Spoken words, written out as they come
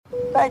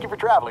Thank you for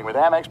traveling with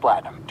Amex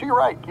Platinum. To your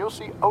right, you'll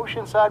see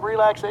oceanside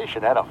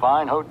relaxation at a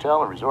fine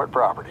hotel and resort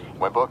property.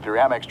 When booked through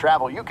Amex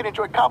Travel, you can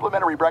enjoy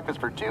complimentary breakfast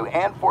for 2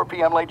 and 4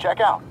 p.m. late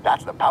checkout.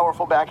 That's the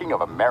powerful backing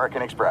of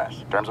American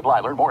Express. Terms apply.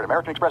 Learn more at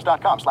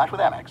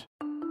americanexpress.com/withAmex.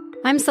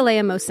 I'm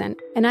Saleha Mohsen,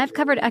 and I've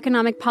covered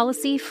economic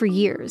policy for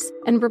years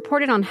and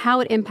reported on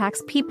how it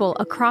impacts people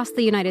across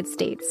the United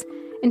States.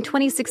 In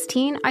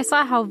 2016, I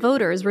saw how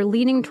voters were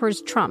leaning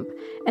towards Trump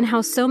and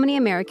how so many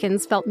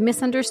Americans felt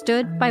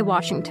misunderstood by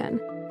Washington.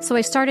 So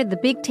I started The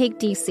Big Take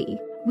DC.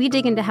 We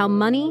dig into how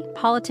money,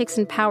 politics,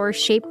 and power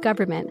shape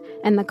government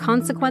and the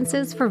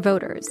consequences for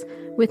voters.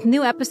 With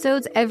new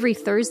episodes every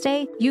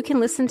Thursday, you can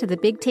listen to The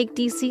Big Take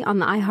DC on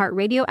the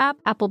iHeartRadio app,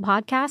 Apple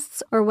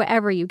Podcasts, or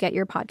wherever you get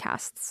your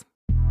podcasts.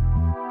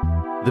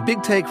 The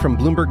Big Take from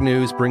Bloomberg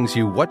News brings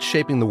you what's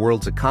shaping the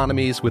world's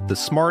economies with the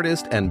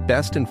smartest and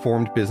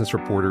best-informed business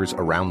reporters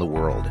around the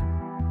world.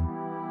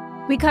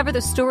 We cover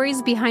the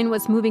stories behind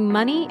what's moving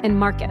money and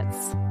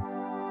markets,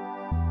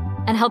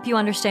 and help you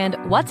understand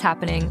what's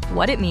happening,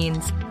 what it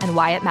means, and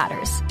why it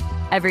matters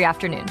every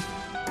afternoon.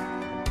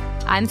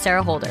 I'm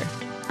Sarah Holder.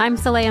 I'm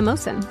Saleha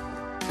Mohsen.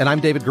 And I'm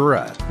David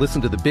Gura.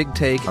 Listen to The Big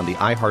Take on the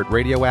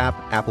iHeartRadio app,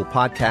 Apple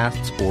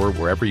Podcasts, or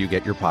wherever you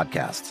get your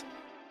podcasts.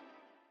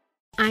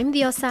 I'm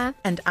Diosa.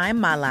 And I'm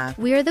Mala.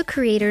 We are the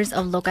creators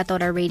of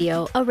Locatora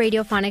Radio, a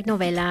radiophonic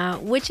novela,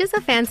 which is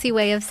a fancy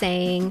way of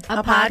saying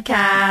a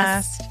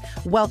podcast.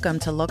 Welcome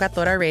to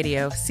Locatora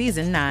Radio,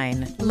 Season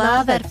 9.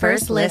 Love at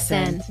first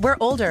listen. We're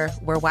older,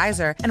 we're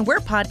wiser, and we're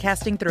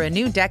podcasting through a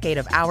new decade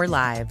of our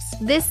lives.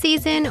 This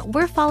season,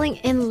 we're falling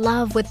in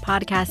love with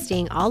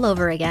podcasting all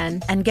over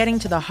again. And getting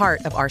to the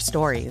heart of our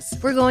stories.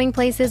 We're going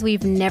places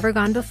we've never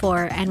gone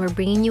before, and we're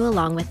bringing you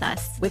along with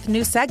us. With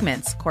new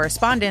segments,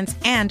 correspondence,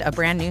 and a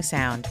brand new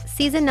sound.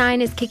 Season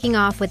 9 is kicking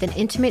off with an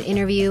intimate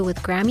interview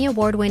with Grammy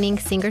Award-winning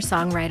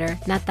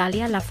singer-songwriter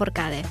Natalia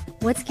Lafourcade.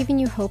 What's giving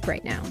you hope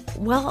right now?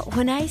 Well,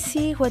 when I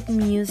see what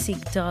music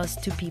does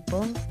to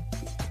people,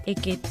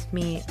 it gives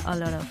me a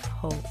lot of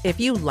hope. If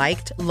you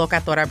liked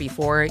Locatora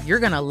before, you're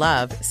going to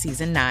love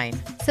Season 9.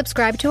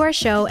 Subscribe to our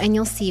show and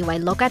you'll see why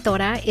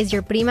Locatora is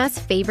your prima's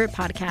favorite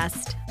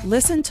podcast.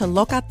 Listen to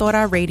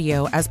Locatora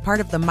Radio as part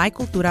of the My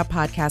Cultura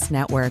Podcast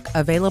Network,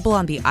 available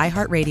on the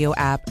iHeartRadio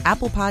app,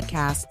 Apple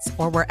Podcasts,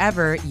 or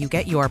wherever you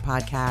get your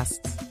podcasts.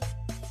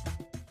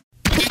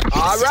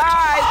 All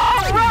right.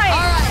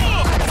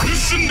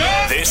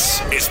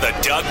 This is the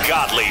Doug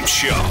Gottlieb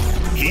Show.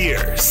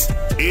 Here's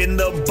In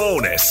the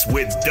Bonus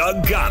with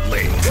Doug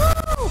Gottlieb.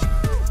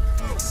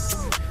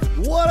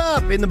 What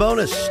up? In the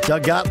Bonus,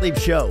 Doug Gottlieb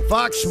Show,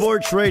 Fox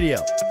Sports Radio.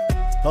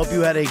 Hope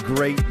you had a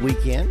great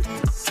weekend.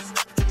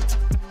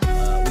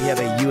 We have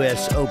a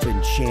U.S.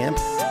 Open champ.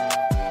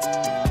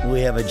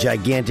 We have a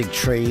gigantic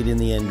trade in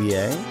the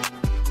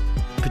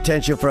NBA.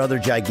 Potential for other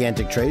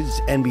gigantic trades. It's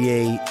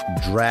NBA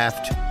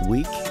draft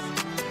week.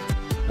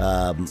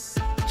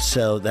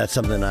 So that's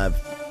something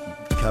I've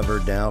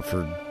covered now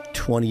for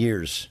 20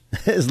 years.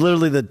 It's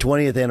literally the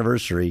 20th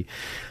anniversary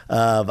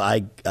of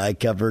I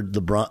covered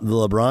the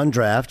LeBron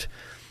draft.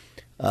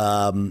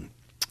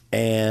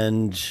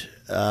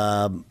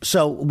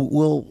 So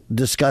we'll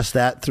discuss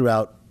that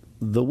throughout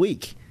the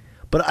week.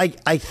 But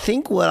I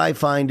think what I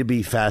find to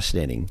be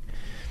fascinating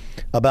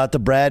about the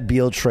Brad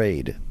Beal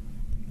trade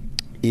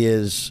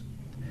is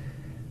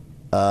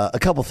a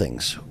couple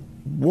things.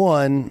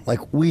 One,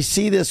 like we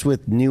see this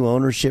with new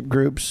ownership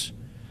groups,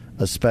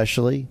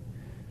 especially,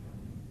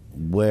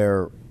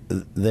 where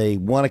they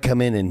want to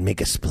come in and make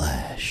a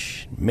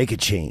splash, make a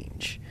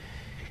change.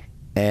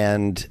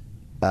 And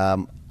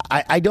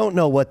I don't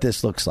know what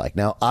this looks like.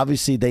 Now,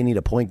 obviously, they need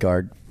a point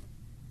guard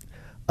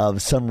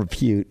of some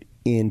repute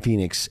in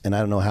Phoenix, and I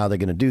don't know how they're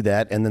going to do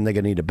that. And then they're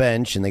going to need a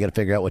bench, and they got to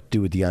figure out what to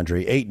do with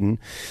DeAndre Ayton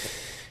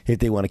if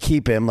they want to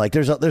keep him. Like,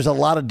 there's a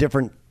lot of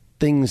different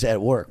things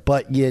at work,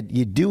 but you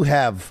do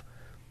have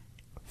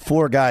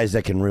four guys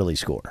that can really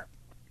score.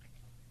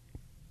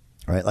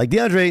 All right, like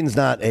DeAndre Ayton's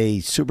not a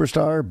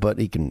superstar, but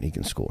he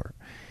can score.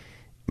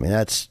 I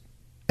mean,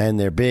 and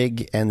they're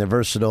big and they're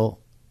versatile.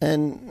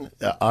 And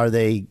are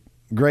they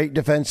great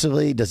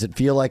defensively? Does it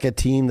feel like a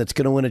team that's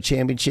going to win a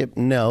championship?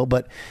 No,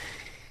 but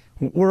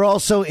we're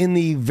also in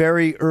the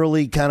very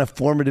early kind of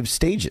formative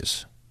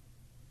stages.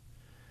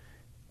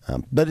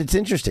 But it's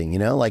interesting,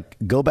 like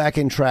go back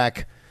and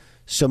track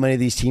so many of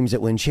these teams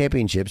that win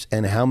championships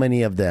and how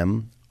many of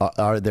them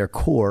are their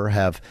core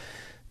have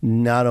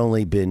not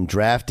only been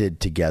drafted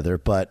together,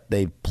 but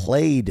they've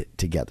played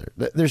together.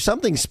 There's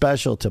something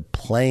special to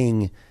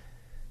playing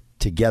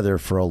together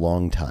for a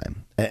long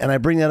time. And I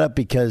bring that up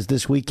because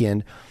this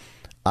weekend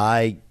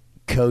I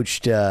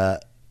coached,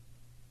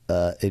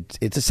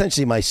 it's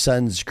essentially my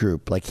son's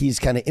group. Like he's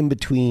kind of in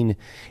between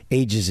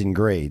ages and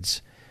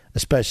grades,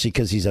 especially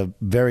because he's a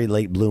very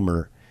late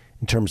bloomer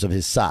in terms of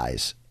his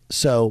size.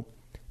 So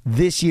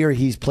this year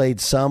he's played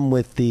some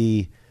with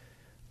the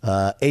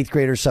 8th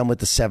graders, some with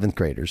the 7th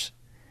graders.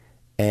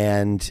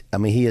 And I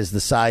mean, he is the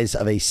size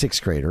of a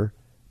 6th grader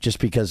just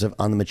because of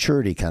on the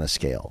maturity kind of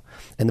scale.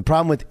 And the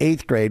problem with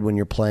 8th grade when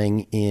you're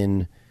playing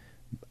in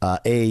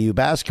AAU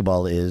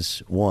basketball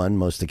is, one,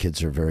 most of the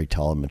kids are very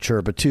tall and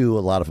mature, but two, a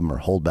lot of them are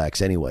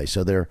holdbacks anyway.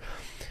 So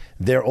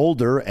they're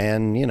older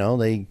and,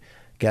 they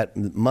got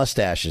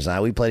mustaches.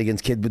 Now we played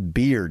against kids with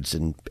beards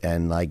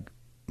and like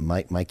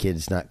my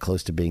kid's not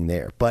close to being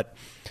there. But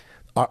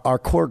our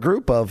core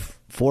group of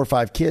 4 or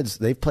 5 kids,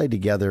 they've played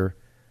together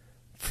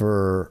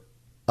for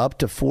up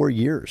to 4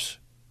 years.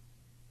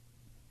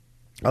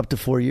 Up to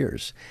 4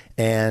 years.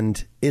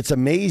 And it's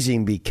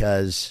amazing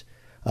because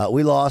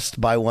we lost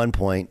by 1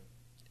 point,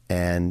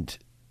 and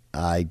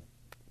I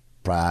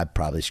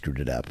probably screwed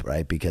it up,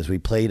 right? Because we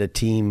played a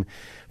team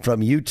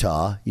from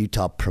Utah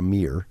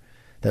Premier.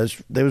 That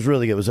was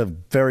really good. It was a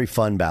very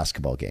fun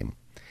basketball game.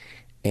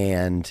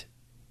 And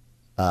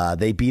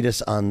they beat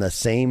us on the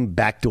same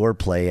backdoor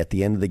play at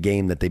the end of the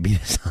game that they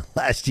beat us on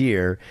last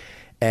year.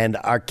 And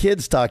our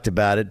kids talked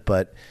about it,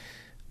 but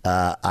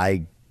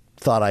I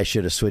thought I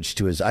should have switched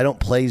to I don't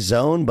play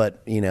zone,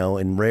 but,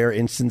 in rare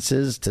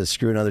instances to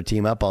screw another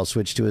team up, I'll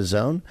switch to a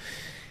zone.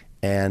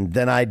 And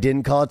then I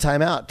didn't call a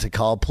timeout to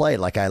call play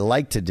like I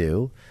like to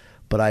do,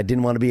 but I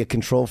didn't want to be a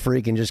control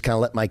freak and just kind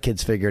of let my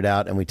kids figure it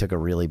out. And we took a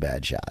really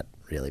bad shot.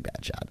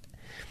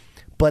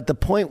 But the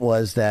point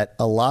was that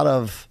a lot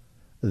of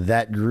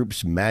that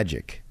group's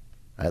magic,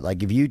 right?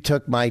 Like if you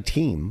took my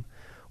team,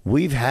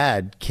 we've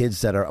had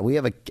kids we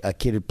have a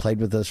kid who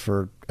played with us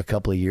for a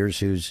couple of years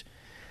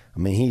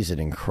he's an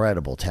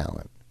incredible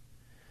talent.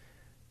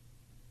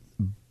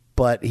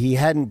 But he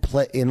hadn't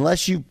played,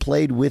 unless you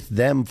played with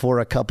them for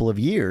a couple of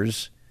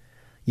years,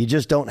 you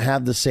just don't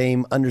have the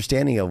same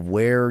understanding of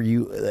where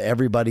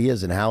everybody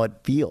is and how it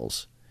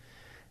feels.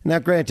 Now,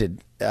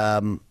 granted,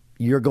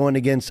 you're going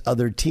against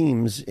other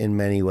teams in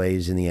many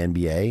ways in the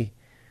NBA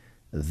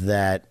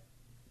that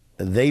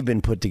they've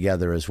been put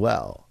together as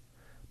well.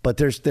 But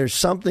there's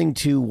something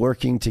to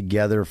working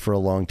together for a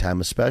long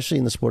time, especially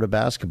in the sport of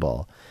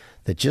basketball,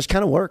 that just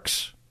kind of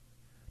works.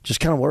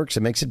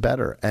 It makes it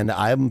better. And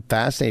I'm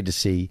fascinated to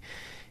see,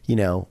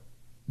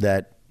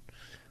 that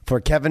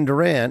for Kevin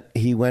Durant,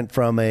 he went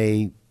from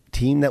a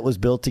team that was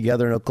built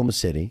together in Oklahoma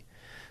City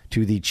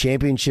to the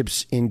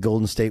championships in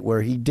Golden State,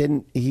 where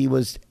he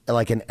was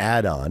like an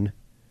add-on,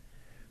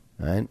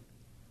 right?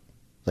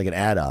 Like an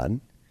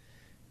add-on,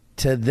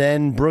 to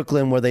then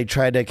Brooklyn, where they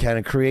tried to kind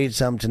of create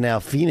something, to now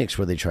Phoenix,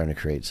 where they're trying to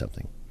create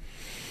something.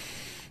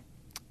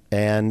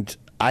 And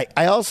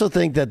I also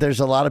think that there's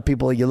a lot of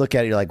people, you look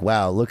at it, you're like,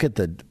 wow,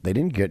 they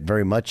didn't get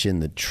very much in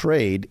the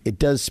trade. It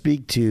does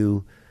speak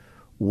to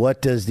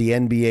what does the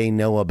NBA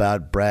know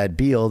about Brad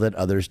Beal that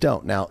others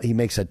don't. Now, he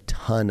makes a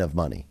ton of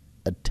money.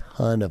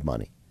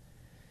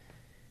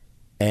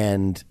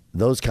 And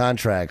those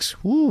contracts,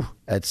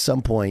 at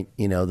some point,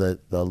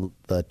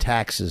 the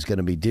tax is going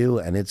to be due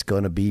and it's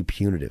going to be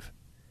punitive.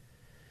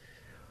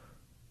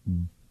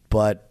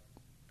 But,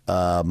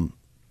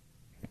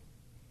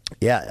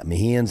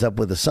 he ends up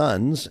with the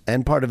Suns,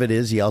 and part of it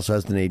is he also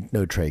has the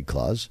no trade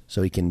clause,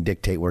 so he can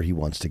dictate where he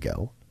wants to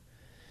go.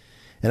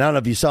 And I don't know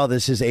if you saw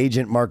this, his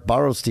agent, Mark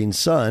Barrowstein's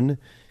son,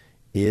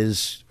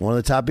 is one of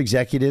the top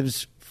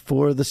executives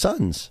for the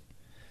Suns.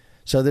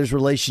 So there's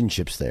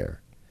relationships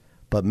there.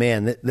 But,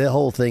 man, the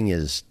whole thing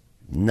is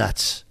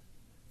nuts.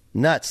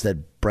 Nuts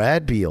that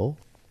Brad Beal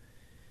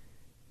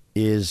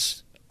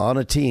is on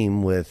a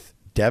team with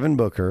Devin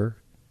Booker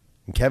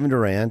and Kevin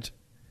Durant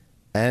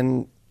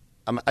and,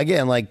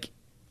 again, like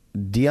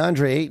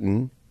DeAndre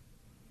Ayton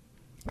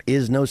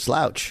is no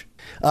slouch.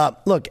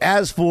 Look,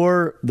 as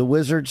for the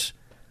Wizards,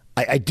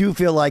 I do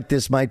feel like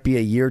this might be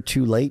a year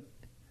too late,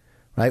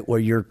 right, where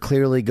you're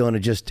clearly going to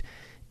just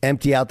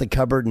empty out the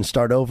cupboard and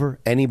start over.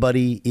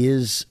 Anybody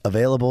is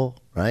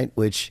available, right,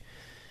 which,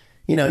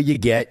 you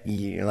get.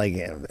 Like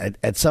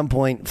at some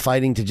point,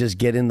 fighting to just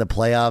get in the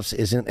playoffs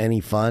isn't any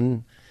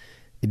fun.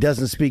 It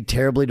doesn't speak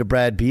terribly to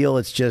Brad Beal.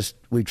 It's just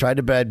we tried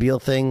the Brad Beal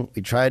thing.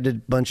 We tried a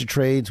bunch of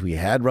trades. We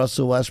had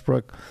Russell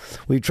Westbrook.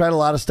 We've tried a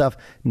lot of stuff.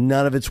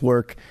 None of it's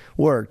worked.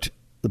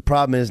 The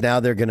problem is now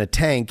they're going to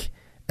tank,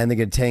 and they're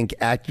going to tank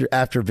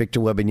after Victor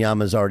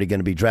Wembanyama is already going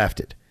to be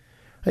drafted.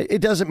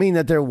 It doesn't mean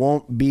that there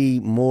won't be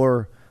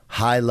more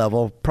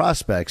high-level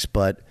prospects,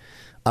 but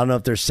I don't know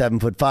if there's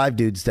 7'5"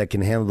 dudes that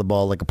can handle the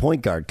ball like a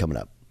point guard coming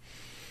up.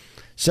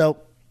 So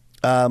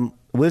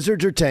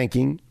Wizards are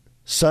tanking.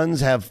 Suns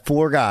have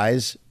 4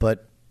 guys,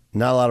 but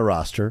not a lot of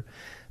roster.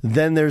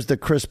 Then there's the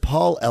Chris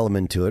Paul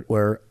element to it,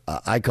 where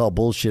I call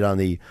bullshit on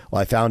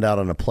I found out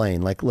on a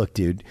plane. Like, look,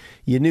 dude,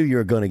 you knew you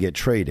were going to get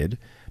traded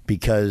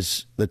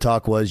because the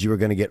talk was you were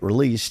going to get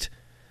released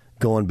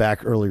going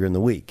back earlier in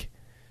the week.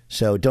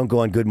 So don't go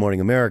on Good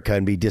Morning America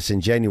and be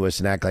disingenuous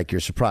and act like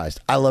you're surprised.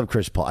 I love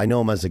Chris Paul. I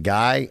know him as a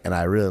guy, and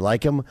I really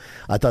like him.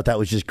 I thought that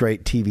was just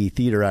great TV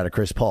theater out of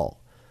Chris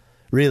Paul.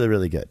 Really,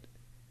 really good.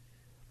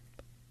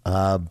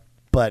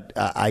 But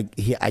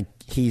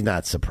he's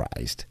not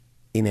surprised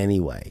in any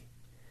way.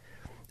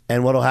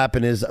 And what will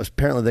happen is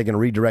apparently they're going to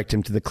redirect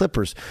him to the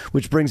Clippers,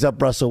 which brings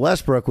up Russell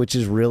Westbrook, which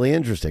is really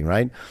interesting,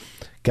 right?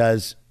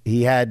 Because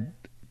he had,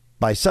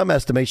 by some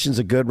estimations,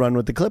 a good run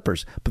with the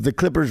Clippers. But the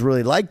Clippers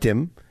really liked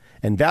him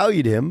and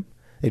valued him.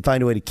 They'd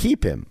find a way to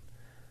keep him.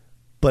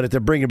 But if they're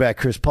bringing back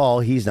Chris Paul,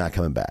 he's not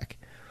coming back.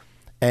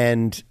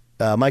 And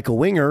Michael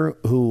Winger,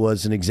 who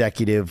was an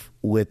executive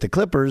with the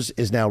Clippers,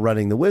 is now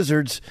running the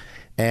Wizards,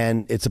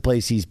 and it's a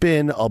place he's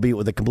been, albeit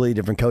with a completely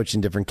different coach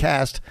and different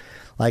cast.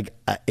 Like,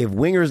 if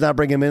Winger's not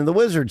bringing him into the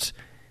Wizards,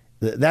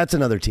 that's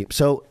another team.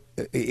 So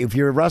if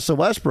you're Russell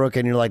Westbrook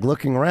and you're like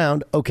looking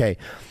around, okay,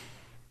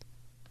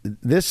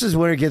 this is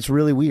where it gets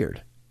really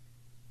weird.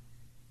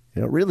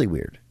 Really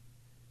weird.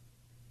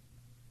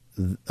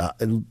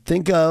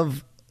 Think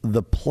of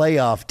the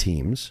playoff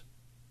teams,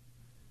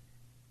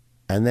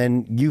 and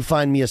then you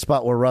find me a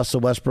spot where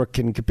Russell Westbrook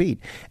can compete.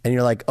 And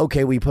you're like,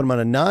 okay, we put him on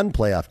a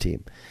non-playoff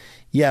team.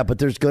 Yeah, but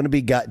there's going to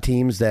be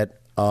teams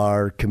that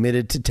are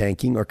committed to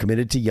tanking or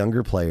committed to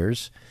younger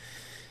players.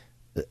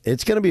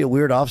 It's going to be a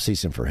weird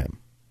offseason for him.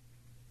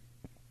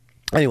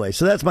 Anyway,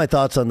 so that's my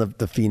thoughts on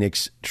the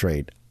Phoenix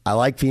trade. I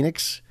like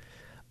Phoenix.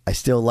 I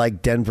still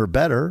like Denver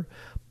better.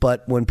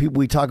 But when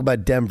we talk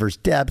about Denver's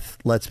depth,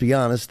 let's be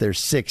honest, they're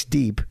 6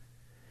 deep.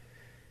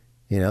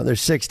 They're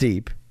 6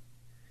 deep.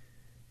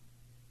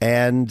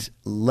 And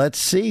let's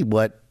see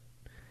what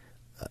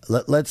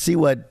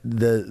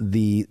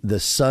the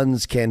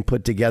Suns can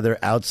put together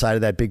outside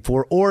of that big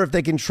four, or if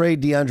they can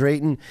trade DeAndre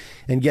Ayton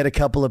and get a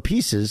couple of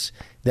pieces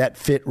that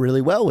fit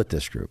really well with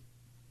this group.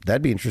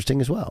 That'd be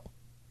interesting as well.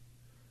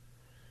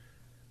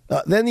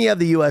 Then you have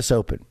the U.S.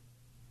 Open,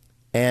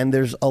 and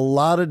there's a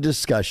lot of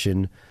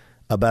discussion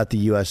about the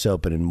U.S.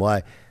 Open and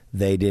why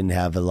they didn't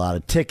have a lot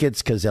of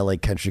tickets because LA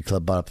Country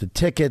Club bought up the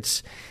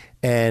tickets.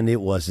 And it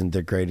wasn't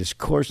the greatest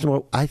course.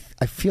 I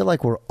feel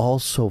like we're all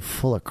so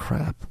full of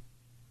crap.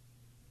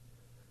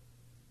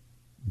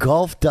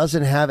 Golf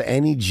doesn't have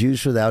any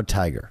juice without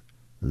Tiger.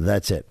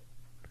 That's it.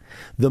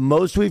 The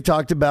most we've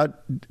talked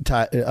about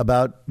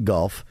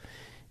golf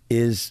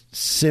is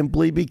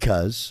simply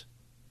because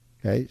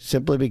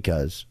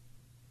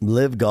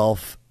Live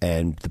Golf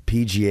and the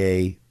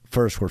PGA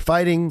first were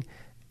fighting,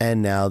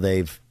 and now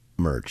they've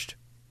merged.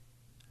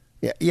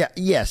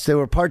 Yes, there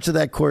were parts of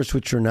that course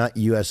which are not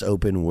U.S.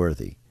 Open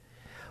worthy.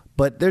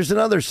 But there's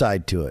another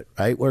side to it,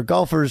 right? Where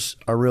golfers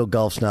are real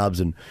golf snobs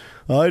and,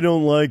 I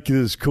don't like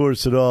this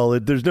course at all.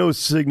 There's no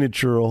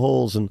signature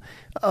holes. And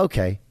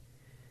okay.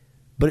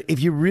 But if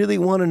you really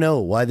want to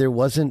know why there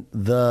wasn't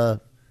the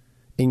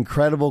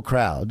incredible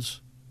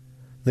crowds,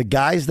 the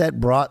guys that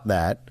brought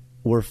that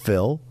were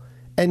Phil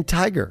and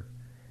Tiger.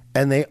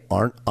 And they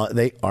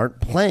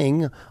aren't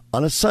playing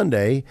on a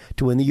Sunday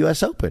to win the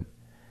U.S. Open.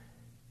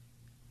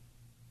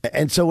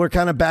 And so we're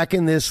kind of back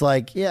in this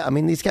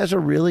these guys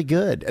are really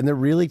good and they're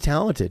really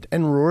talented.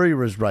 And Rory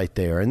was right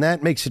there, and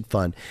that makes it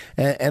fun.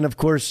 And of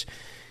course,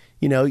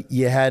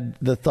 you had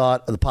the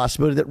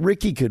possibility that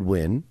Ricky could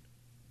win,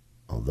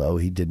 although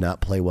he did not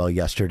play well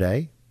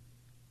yesterday.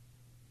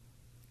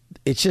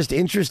 It's just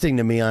interesting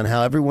to me on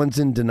how everyone's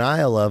in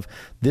denial of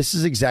this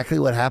is exactly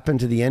what happened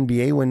to the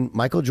NBA when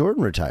Michael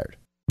Jordan retired.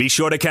 Be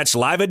sure to catch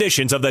live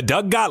editions of the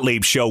Doug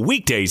Gottlieb Show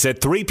weekdays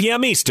at 3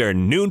 p.m.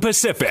 Eastern, noon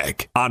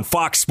Pacific, on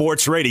Fox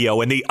Sports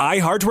Radio and the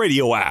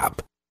iHeartRadio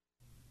app.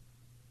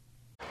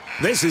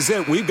 This is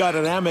it. We've got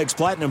an Amex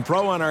Platinum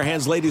Pro on our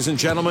hands, ladies and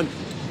gentlemen.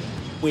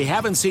 We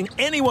haven't seen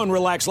anyone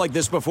relax like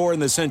this before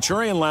in the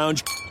Centurion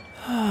Lounge.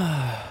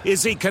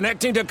 Is he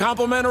connecting to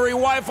complimentary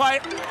Wi-Fi?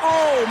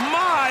 Oh,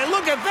 my!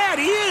 Look at that!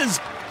 He is!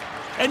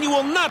 And you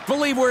will not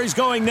believe where he's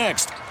going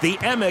next. The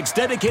Amex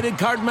dedicated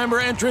card member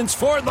entrance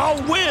for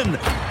the win.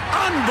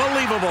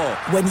 Unbelievable.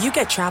 When you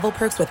get travel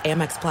perks with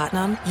Amex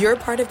Platinum, you're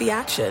part of the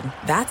action.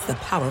 That's the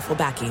powerful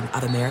backing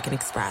of American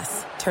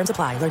Express. Terms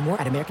apply. Learn more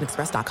at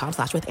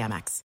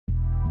americanexpress.com/withAmex.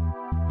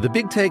 The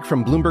Big Take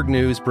from Bloomberg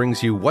News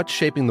brings you what's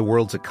shaping the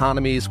world's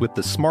economies with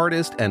the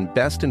smartest and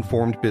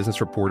best-informed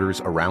business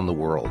reporters around the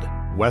world.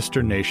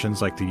 Western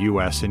nations like the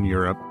U.S. and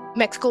Europe.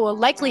 Mexico will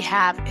likely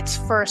have its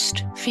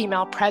first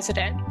female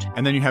president.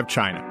 And then you have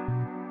China.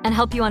 And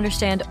help you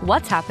understand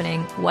what's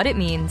happening, what it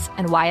means,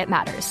 and why it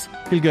matters.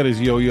 He'll get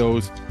his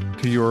yo-yos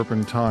to Europe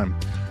in time.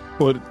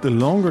 But the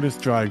longer this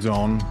drags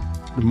on,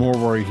 the more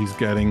worry he's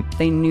getting.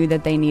 They knew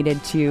that they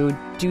needed to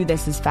do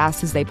this as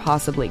fast as they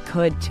possibly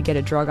could to get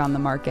a drug on the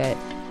market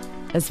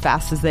as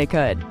fast as they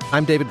could.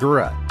 I'm David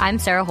Gura. I'm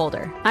Sarah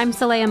Holder. I'm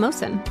Saleha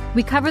Mohsen.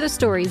 We cover the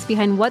stories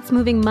behind what's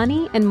moving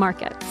money and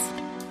markets.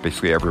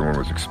 Basically, everyone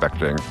was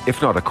expecting,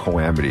 if not a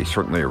calamity,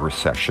 certainly a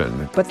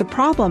recession. But the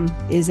problem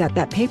is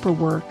that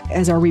paperwork,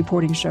 as our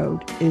reporting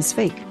showed, is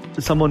fake.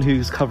 As someone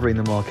who's covering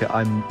the market,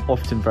 I'm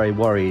often very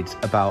worried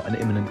about an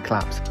imminent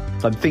collapse.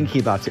 So I'm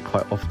thinking about it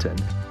quite often.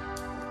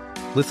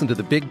 Listen to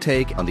The Big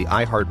Take on the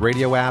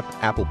iHeartRadio app,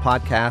 Apple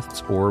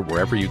Podcasts, or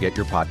wherever you get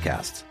your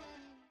podcasts.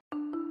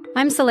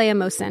 I'm Saleha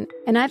Mohsen,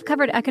 and I've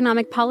covered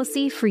economic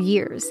policy for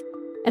years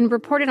and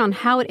reported on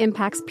how it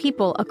impacts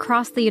people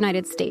across the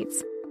United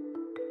States.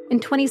 In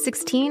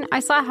 2016,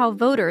 I saw how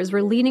voters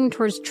were leaning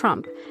towards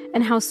Trump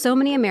and how so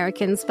many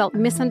Americans felt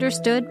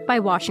misunderstood by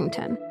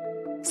Washington.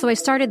 So I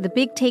started The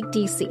Big Take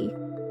DC.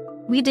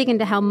 We dig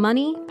into how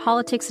money,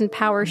 politics, and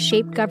power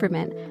shape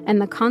government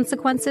and the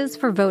consequences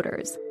for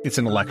voters. It's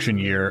an election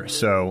year,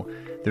 so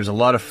there's a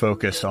lot of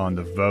focus on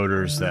the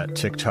voters that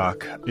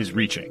TikTok is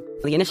reaching.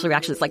 The initial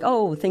reaction is like,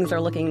 oh, things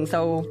are looking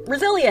so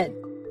resilient.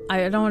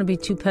 I don't want to be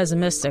too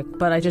pessimistic,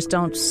 but I just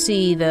don't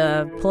see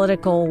the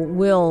political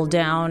will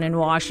down in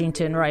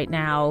Washington right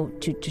now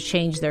to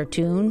change their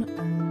tune.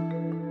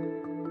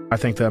 I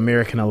think the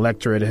American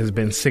electorate has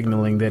been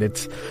signaling that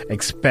it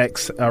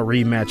expects a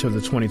rematch of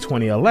the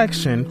 2020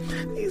 election.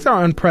 These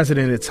are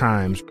unprecedented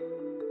times.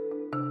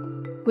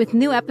 With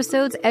new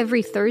episodes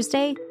every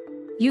Thursday,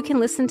 you can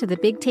listen to The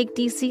Big Take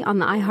DC on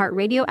the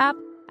iHeartRadio app,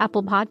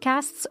 Apple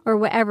Podcasts, or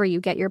wherever you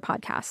get your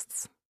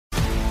podcasts.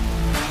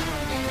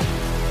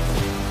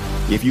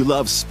 If you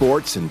love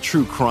sports and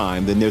true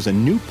crime, then there's a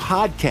new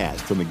podcast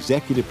from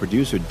executive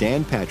producer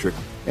Dan Patrick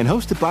and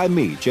hosted by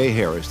me, Jay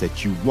Harris,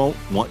 that you won't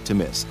want to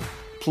miss.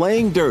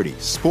 Playing Dirty: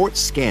 Sports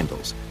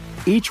Scandals.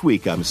 Each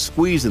week, I'm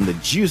squeezing the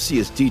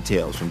juiciest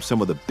details from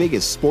some of the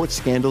biggest sports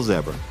scandals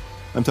ever.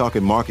 I'm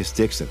talking Marcus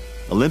Dixon,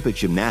 Olympic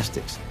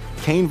gymnastics,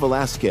 Cain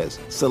Velasquez,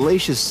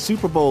 salacious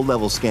Super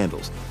Bowl-level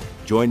scandals.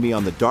 Join me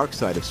on the dark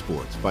side of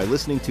sports by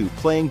listening to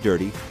Playing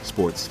Dirty: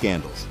 Sports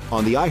Scandals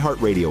on the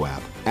iHeartRadio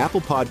app,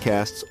 Apple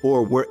Podcasts,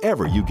 or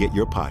wherever you get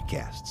your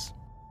podcasts.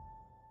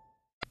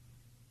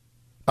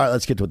 All right,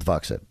 let's get to what the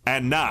Fox said.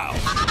 And now,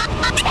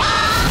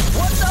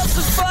 what does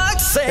the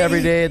Fox say?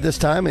 Every day at this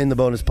time in the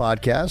bonus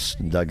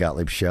podcast, Doug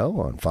Gottlieb Show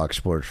on Fox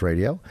Sports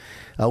Radio,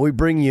 we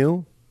bring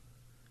you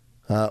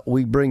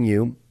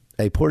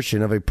a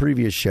portion of a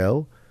previous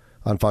show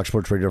on Fox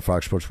Sports Radio,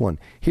 Fox Sports 1.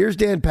 Here's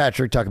Dan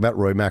Patrick talking about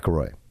Rory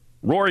McIlroy.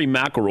 Rory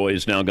McIlroy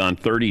has now gone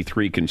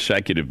 33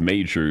 consecutive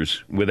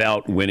majors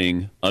without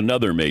winning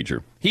another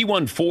major. He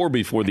won 4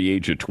 before the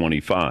age of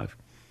 25.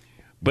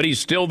 But he's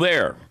still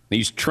there.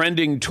 He's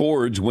trending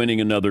towards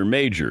winning another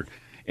major.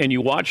 And you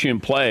watch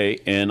him play,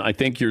 and I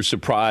think you're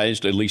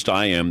surprised, at least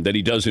I am, that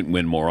he doesn't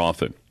win more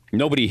often.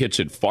 Nobody hits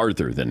it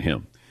farther than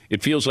him.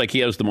 It feels like he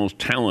has the most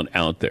talent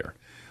out there.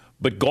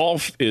 But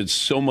golf is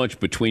so much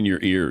between your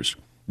ears.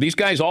 These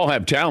guys all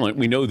have talent.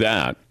 We know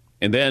that.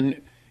 And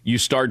then you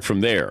start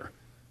from there.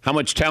 How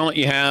much talent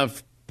you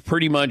have,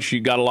 pretty much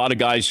you got a lot of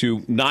guys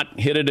who not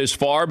hit it as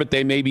far, but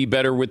they may be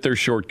better with their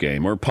short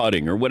game or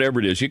putting or whatever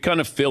it is. You kind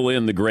of fill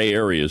in the gray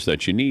areas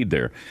that you need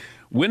there.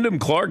 Wyndham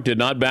Clark did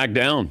not back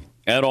down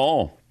at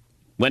all.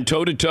 Went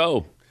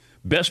toe-to-toe.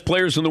 Best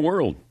players in the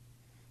world.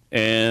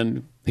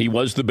 And he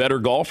was the better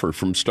golfer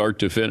from start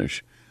to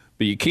finish.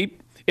 But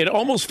it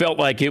almost felt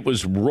like it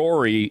was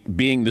Rory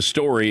being the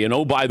story. And,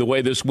 oh, by the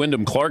way, this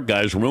Wyndham Clark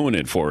guy's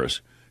ruining it for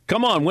us.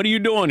 Come on, what are you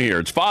doing here?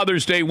 It's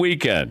Father's Day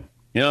weekend.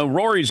 You know,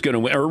 Rory's going to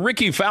win, or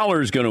Ricky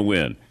Fowler's going to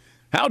win.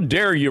 How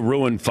dare you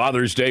ruin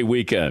Father's Day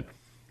weekend?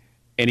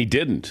 And he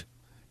didn't.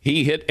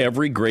 He hit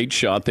every great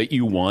shot that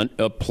you want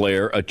a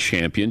player, a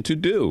champion, to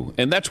do.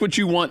 And that's what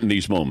you want in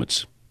these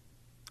moments.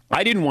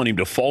 I didn't want him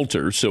to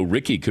falter so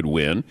Ricky could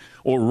win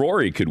or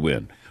Rory could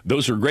win.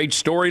 Those are great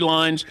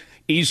storylines,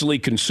 easily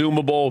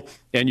consumable,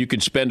 and you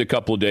could spend a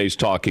couple of days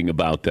talking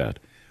about that.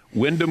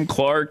 Wyndham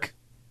Clark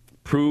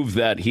proved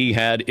that he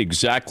had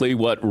exactly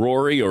what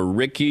Rory or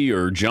Ricky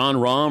or John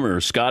Rahm or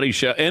Scotty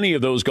any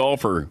of those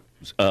golfers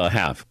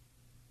have.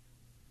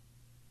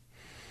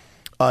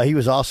 He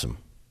was awesome.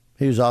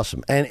 He was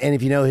awesome. And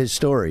if you know his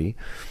story,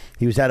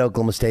 he was at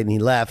Oklahoma State and he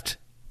left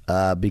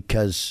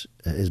because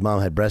his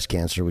mom had breast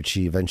cancer, which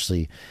she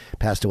eventually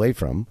passed away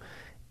from.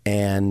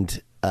 And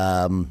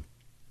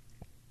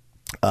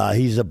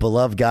he's a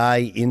beloved guy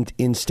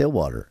in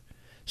Stillwater.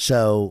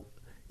 So,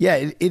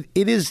 yeah, it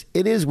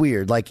is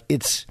weird. Like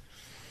it's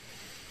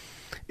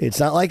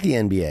not like the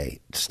NBA.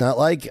 It's not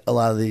like a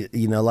lot of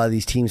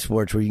these team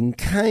sports where you can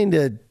kind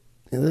of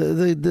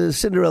the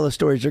Cinderella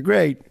stories are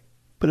great,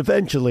 but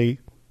eventually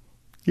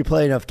you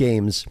play enough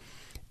games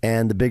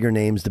and the bigger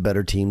names, the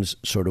better teams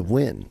sort of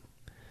win.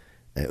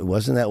 It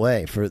wasn't that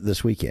way for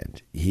this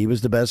weekend. He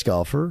was the best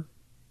golfer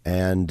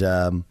and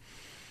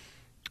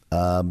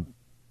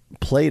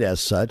played as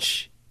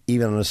such,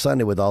 even on a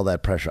Sunday with all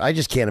that pressure. I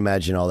just can't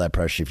imagine all that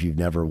pressure if you've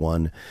never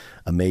won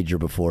a major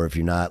before, if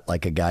you're not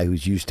like a guy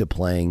who's used to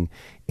playing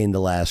in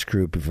the last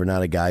group, if you're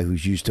not a guy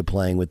who's used to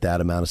playing with that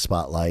amount of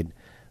spotlight.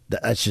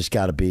 That's just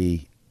got to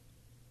be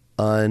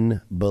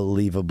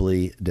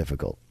unbelievably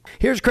difficult.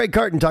 Here's Craig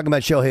Carton talking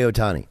about Shohei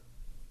Ohtani.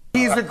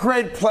 He's a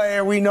great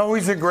player. We know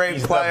he's a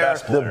great player.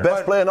 The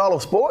best player in all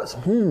of sports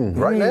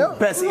right now.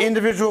 Best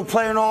individual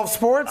player in all of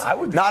sports?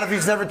 Not if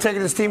he's never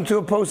taken his team to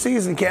a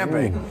postseason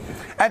campaign.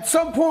 At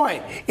some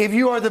point, if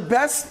you are the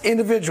best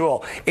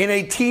individual in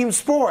a team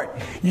sport,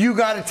 you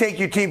got to take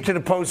your team to the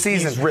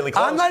postseason. He's really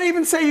close. I'm not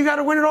even saying you got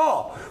to win it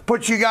all,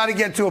 but you got to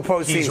get to a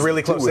postseason. He's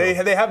really close. They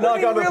have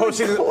not gone to the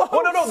postseason.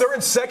 Oh, no, they're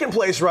in second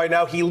place right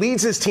now. He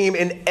leads his team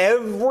in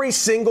every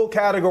single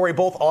category,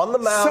 both on the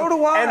mound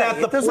and at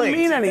the plate. It doesn't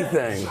mean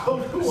anything.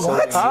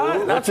 What?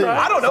 That's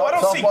right. I don't know. I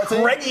don't see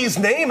Greggy's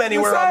name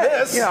anywhere on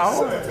this.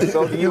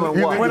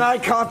 When I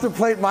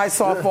contemplate my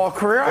softball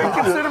career, I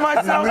consider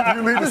myself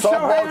you lead the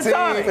softball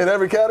team. in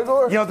every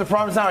category? You know, the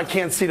problem is now I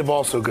can't see the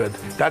ball so good.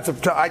 That's a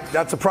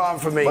problem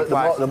for me. But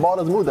the ball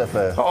doesn't move that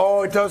fast.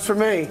 Oh, it does for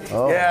me.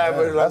 Oh, yeah,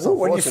 man. but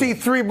when you see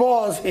 3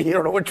 balls, you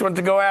don't know which one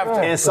to go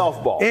after. And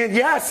softball. And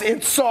yes, in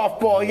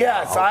softball,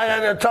 yes. I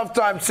had a tough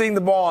time seeing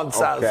the ball on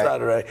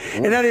Saturday.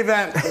 In any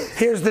event,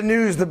 here's the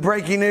news, the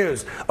breaking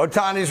news.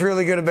 Ohtani's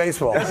really good at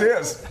baseball. Yes, he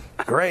is.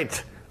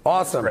 Great.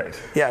 Awesome. Great.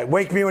 Yeah,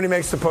 wake me when he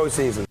makes the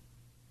postseason.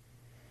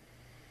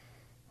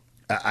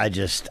 I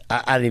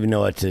don't even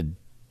know what to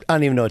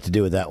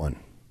do with that one,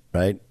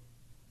 right?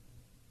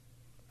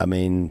 I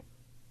mean,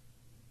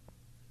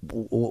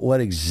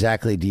 what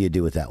exactly do you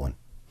do with that one?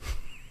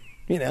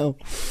 You know,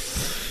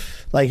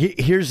 like he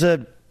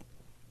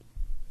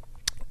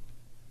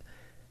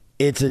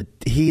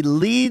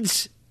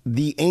leads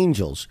the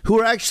Angels, who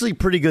are actually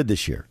pretty good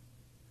this year.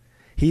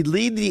 He'd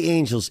lead the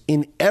Angels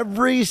in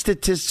every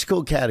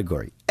statistical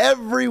category,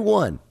 every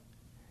one,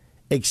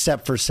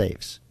 except for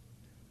saves,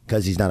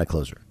 because he's not a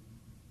closer.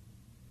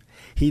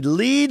 He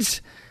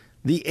leads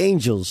the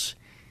Angels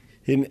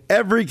in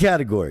every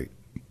category,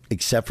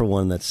 except for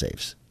one that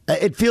saves.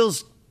 It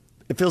feels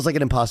like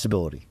an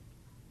impossibility.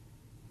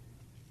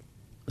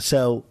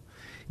 So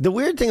the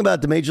weird thing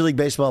about the Major League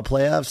Baseball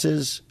playoffs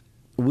is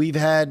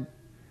when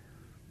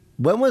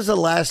was the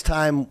last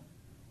time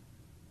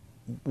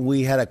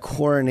we had a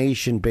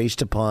coronation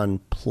based upon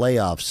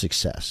playoff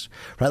success,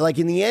 right? Like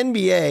in the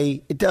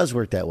NBA, it does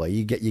work that way.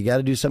 You got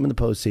to do some in the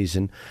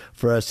postseason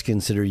for us to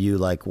consider you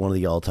like one of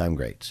the all-time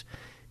greats.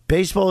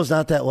 Baseball is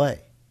not that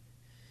way.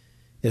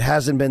 It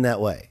hasn't been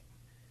that way.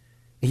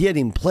 He hadn't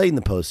even played in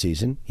the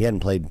postseason. He hadn't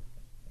played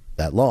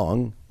that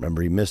long.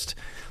 Remember, he missed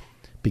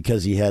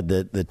because he had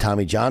the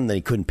Tommy John, then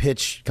he couldn't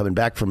pitch coming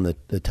back from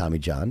the Tommy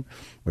John,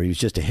 where he was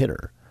just a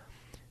hitter.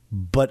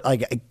 But I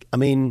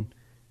mean,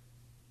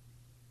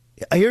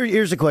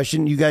 here's a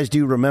question. You guys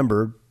do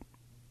remember,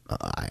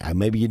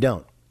 maybe you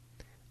don't.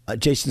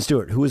 Jason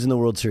Stewart, who was in the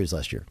World Series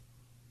last year?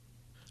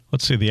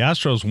 Let's see. The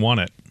Astros won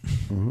it.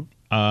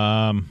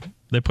 Mm-hmm.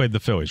 They played the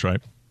Phillies,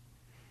 right?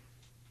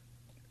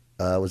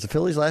 Was the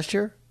Phillies last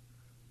year?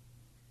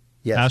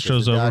 Yes.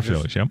 Astros over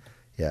Phillies, yep.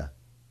 Yeah.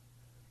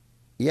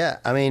 Yeah,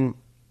 I mean,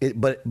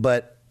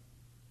 but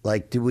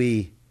like, do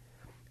we?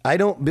 I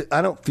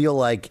don't feel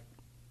like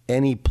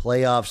any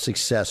playoff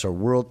success or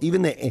world,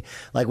 even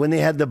like when they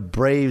had the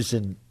Braves,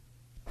 and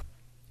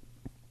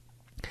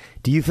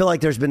do you feel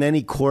like there's been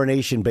any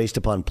coronation based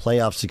upon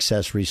playoff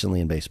success recently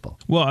in baseball?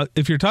 Well,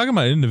 if you're talking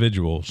about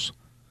individuals,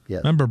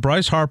 remember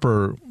Bryce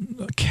Harper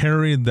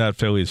carried that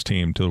Phillies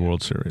team to the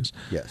World Series.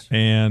 Yes,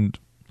 and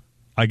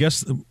I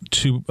guess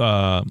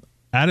to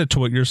add it to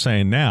what you're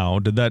saying now,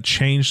 did that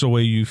change the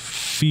way you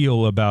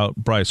feel about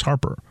Bryce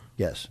Harper?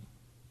 Yes.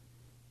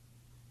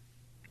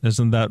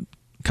 Isn't that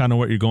kind of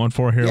what you're going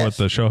for here with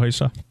the Shohei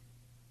stuff?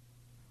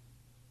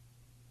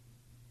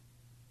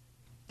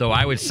 Though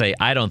I would say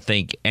I don't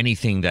think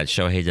anything that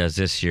Shohei does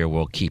this year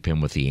will keep him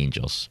with the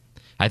Angels.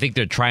 I think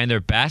they're trying their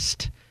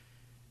best.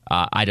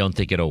 I don't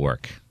think it'll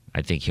work.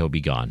 I think he'll be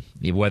gone,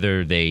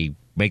 whether they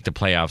make the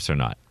playoffs or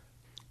not.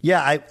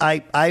 Yeah,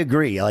 I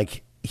agree.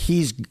 Like,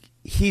 he's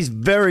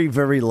very,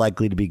 very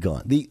likely to be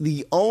gone.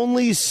 The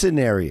only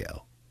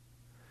scenario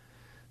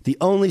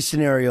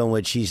in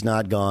which he's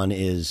not gone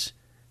is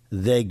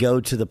they go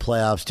to the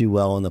playoffs, do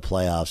well in the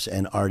playoffs,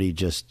 and Artie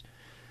just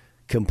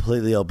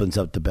completely opens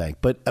up the bank.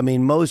 But, I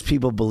mean, most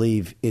people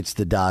believe it's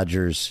the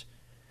Dodgers,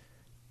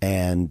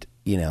 and,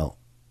 you know,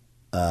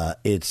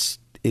 it's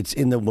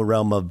in the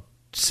realm of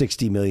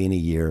 $60 million a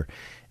year.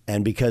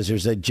 And because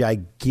there's a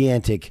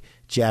gigantic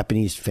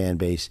Japanese fan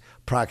base,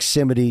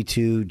 proximity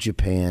to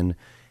Japan,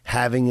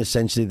 having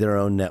essentially their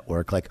own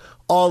network, like,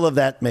 all of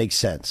that makes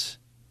sense.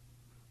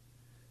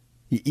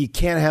 You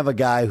can't have a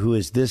guy who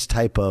is this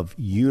type of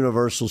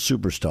universal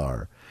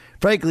superstar,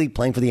 frankly,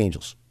 playing for the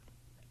Angels.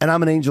 And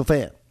I'm an Angel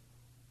fan.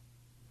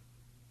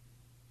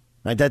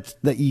 Right?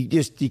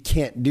 You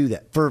can't do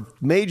that. For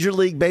Major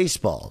League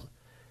Baseball,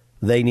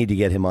 they need to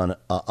get him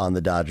on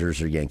the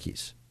Dodgers or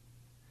Yankees.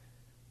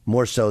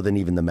 More so than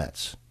even the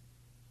Mets.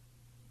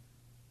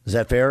 Is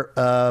that fair,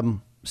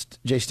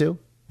 Jay Stu?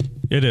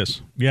 It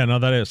is. Yeah, no,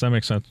 that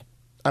makes sense.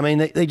 I mean,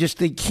 they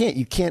can't.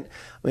 You can't.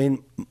 I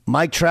mean,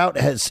 Mike Trout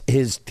has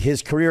his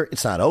career.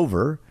 It's not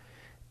over,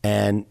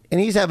 and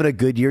he's having a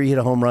good year. He hit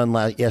a home run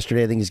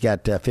yesterday. I think he's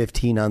got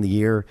 15 on the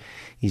year.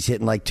 He's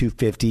hitting like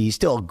 250. He's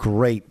still a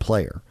great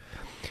player,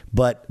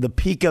 but the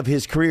peak of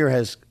his career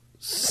has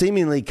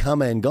seemingly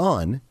come and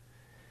gone,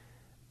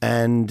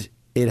 and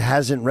it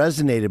hasn't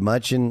resonated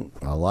much. And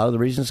a lot of the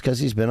reasons because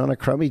he's been on a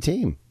crummy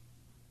team.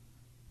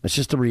 It's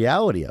just the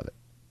reality of it.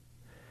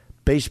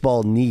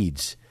 Baseball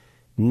needs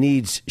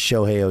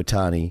Shohei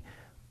Ohtani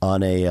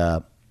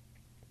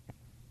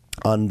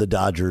on the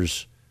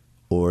Dodgers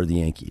or the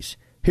Yankees.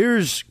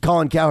 Here's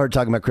Colin Cowherd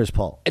talking about Chris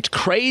Paul. It's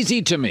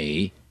crazy to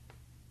me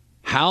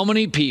how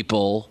many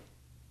people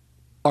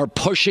are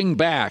pushing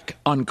back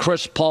on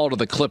Chris Paul to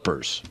the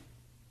Clippers.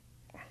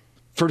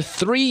 For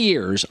 3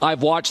 years,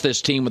 I've watched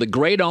this team with a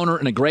great owner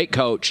and a great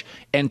coach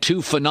and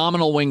 2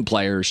 phenomenal wing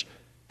players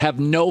have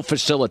no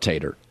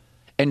facilitator.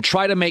 and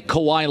try to make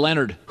Kawhi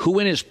Leonard, who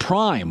in his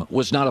prime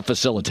was not a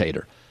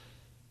facilitator.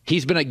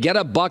 He's been a get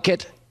a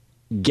bucket,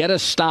 get a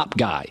stop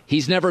guy.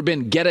 He's never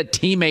been get a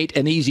teammate,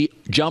 an easy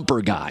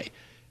jumper guy.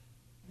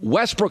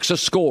 Westbrook's a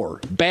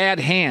scorer, bad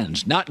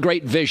hands, not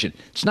great vision.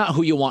 It's not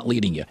who you want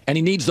leading you, and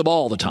he needs the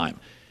ball all the time.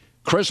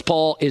 Chris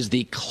Paul is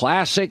the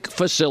classic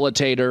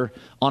facilitator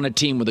on a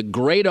team with a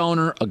great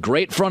owner, a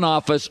great front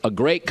office, a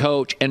great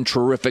coach, and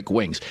terrific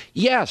wings.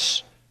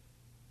 Yes,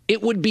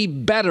 it would be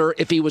better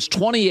if he was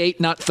 28,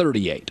 not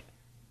 38.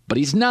 But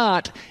he's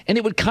not, and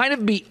it would kind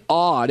of be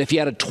odd if you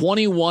had a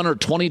 21 or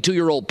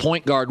 22-year-old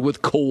point guard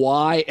with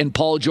Kawhi and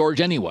Paul George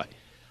anyway.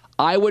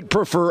 I would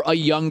prefer a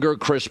younger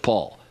Chris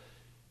Paul.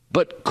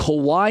 But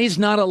Kawhi's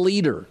not a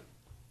leader.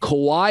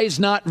 Kawhi's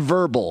not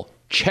verbal.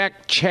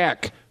 Check,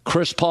 check.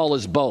 Chris Paul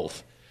is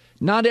both.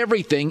 Not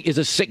everything is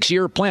a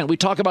 6-year plan. We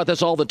talk about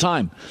this all the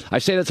time. I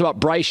say this about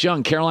Bryce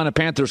Young, Carolina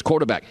Panthers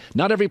quarterback.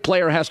 Not every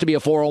player has to be a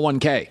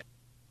 401k.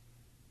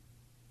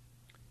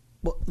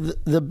 Well,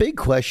 the big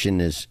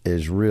question is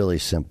really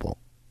simple.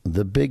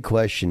 The big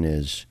question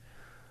is,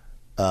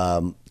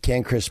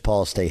 can Chris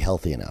Paul stay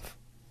healthy enough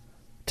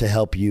to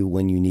help you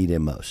when you need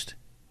him most?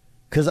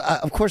 Because,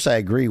 of course, I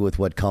agree with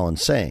what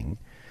Colin's saying.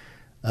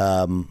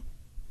 And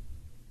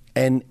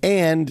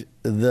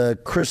the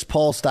Chris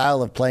Paul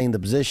style of playing the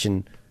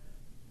position,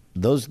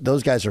 those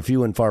guys are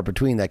few and far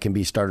between that can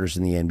be starters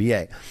in the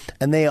NBA.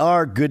 And they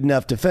are good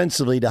enough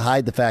defensively to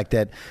hide the fact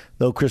that,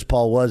 though Chris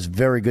Paul was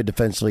very good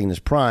defensively in his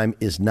prime,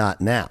 is not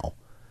now.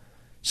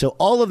 So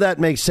all of that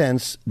makes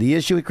sense. The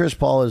issue with Chris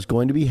Paul is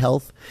going to be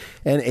health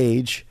and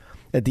age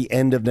at the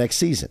end of next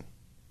season.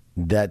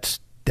 That's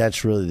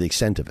really the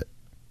extent of it.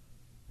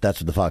 That's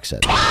what the Fox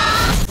said.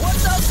 What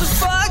does the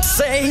Fox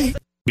say?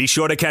 Be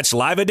sure to catch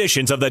live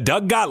editions of the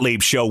Doug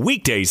Gottlieb Show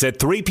weekdays at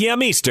 3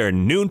 p.m.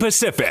 Eastern, noon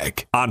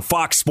Pacific, on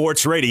Fox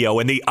Sports Radio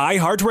and the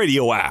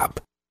iHeartRadio app.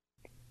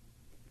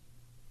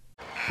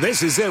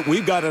 This is it.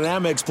 We've got an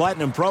Amex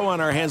Platinum Pro on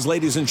our hands,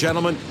 ladies and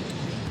gentlemen.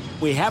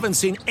 We haven't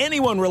seen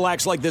anyone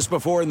relax like this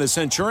before in the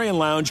Centurion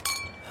Lounge.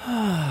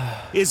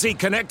 Is he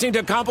connecting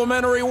to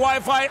complimentary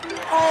Wi-Fi?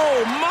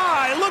 Oh,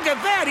 my. Look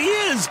at that. He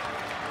is.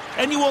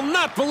 And you will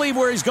not believe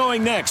where he's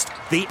going next.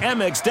 The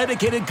Amex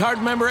dedicated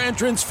card member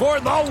entrance for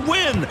the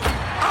win.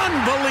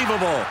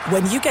 Unbelievable.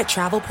 When you get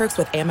travel perks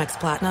with Amex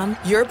Platinum,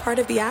 you're part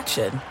of the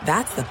action.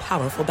 That's the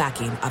powerful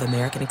backing of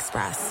American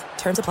Express.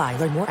 Terms apply.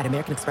 Learn more at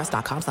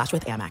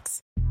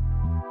americanexpress.com/withAmex.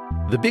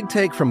 The Big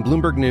Take from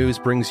Bloomberg News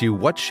brings you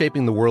what's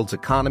shaping the world's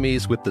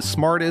economies with the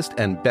smartest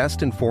and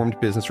best-informed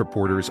business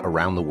reporters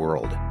around the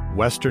world.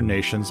 Western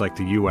nations like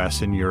the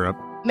U.S. and Europe.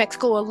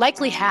 Mexico will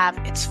likely have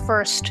its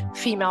first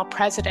female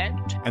president.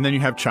 And then you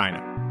have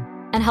China.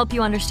 And help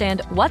you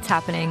understand what's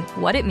happening,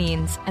 what it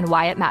means, and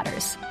why it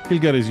matters. He'll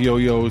get his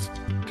yo-yos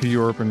to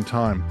Europe in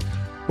time.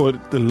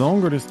 But the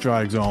longer this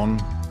drags on,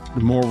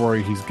 the more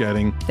worry he's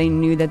getting. They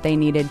knew that they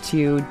needed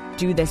to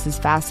do this as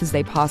fast as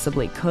they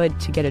possibly could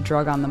to get a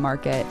drug on the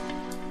market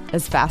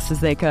as fast as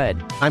they could.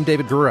 I'm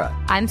David Gura.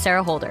 I'm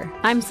Sarah Holder.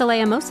 I'm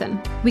Saleha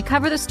Mohsen. We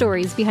cover the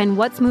stories behind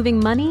what's moving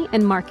money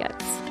and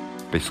markets.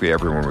 Basically,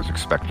 everyone was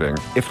expecting,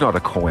 if not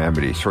a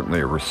calamity, certainly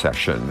a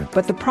recession.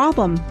 But the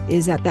problem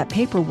is that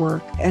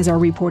paperwork, as our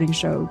reporting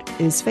showed,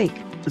 is fake.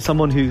 As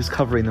someone who's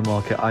covering the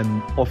market,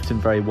 I'm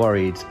often very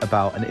worried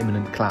about an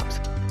imminent collapse.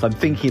 So I'm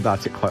thinking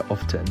about it quite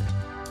often.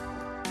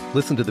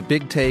 Listen to The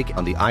Big Take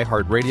on the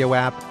iHeartRadio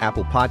app,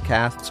 Apple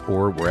Podcasts,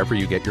 or wherever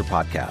you get your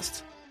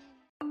podcasts.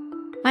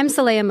 I'm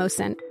Saleha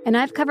Mohsen, and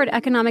I've covered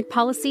economic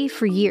policy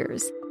for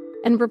years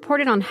and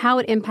reported on how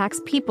it impacts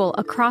people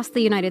across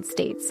the United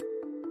States.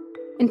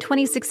 In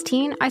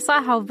 2016, I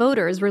saw how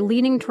voters were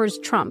leaning towards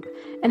Trump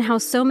and how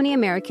so many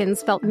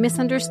Americans felt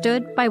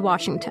misunderstood by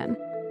Washington.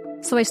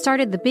 So I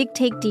started The Big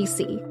Take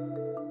DC.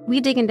 We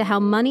dig into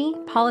how money,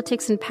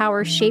 politics, and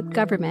power shape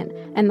government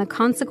and the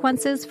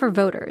consequences for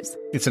voters.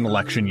 It's an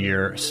election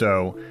year,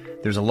 so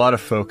there's a lot of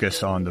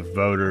focus on the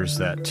voters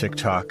that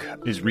TikTok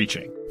is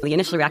reaching. The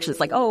initial reaction is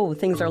like, oh,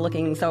 things are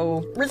looking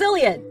so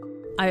resilient.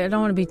 I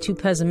don't want to be too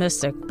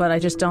pessimistic, but I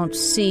just don't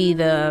see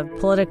the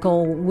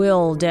political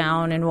will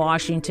down in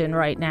Washington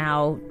right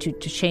now to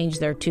change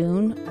their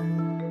tune.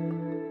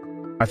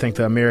 I think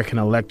the American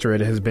electorate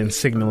has been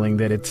signaling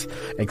that it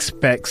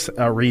expects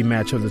a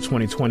rematch of the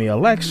 2020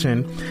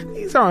 election.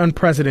 These are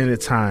unprecedented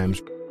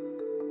times.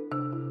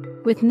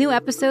 With new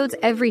episodes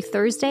every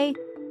Thursday,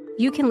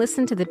 you can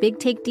listen to The Big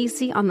Take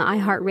DC on the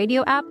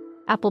iHeartRadio app,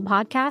 Apple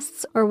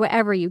Podcasts, or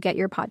wherever you get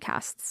your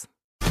podcasts.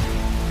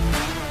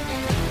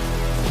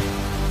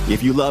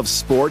 If you love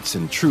sports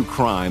and true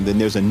crime, then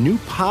there's a new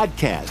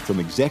podcast from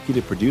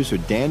executive producer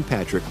Dan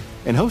Patrick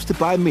and hosted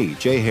by me,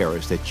 Jay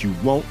Harris, that you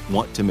won't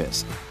want to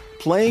miss.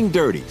 Playing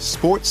Dirty: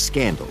 Sports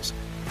Scandals.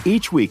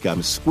 Each week,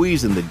 I'm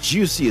squeezing the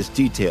juiciest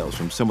details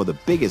from some of the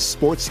biggest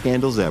sports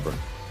scandals ever.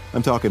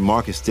 I'm talking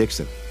Marcus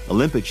Dixon,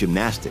 Olympic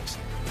gymnastics,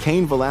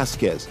 Cain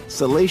Velasquez,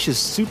 salacious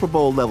Super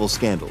Bowl-level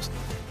scandals.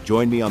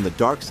 Join me on the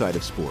dark side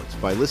of sports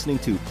by listening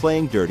to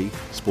Playing Dirty: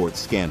 Sports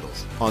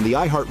Scandals on the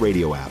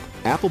iHeartRadio app,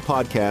 Apple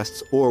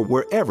Podcasts, or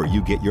wherever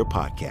you get your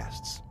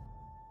podcasts.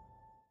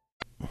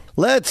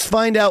 Let's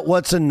find out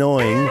what's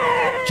annoying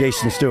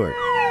Jason Stewart.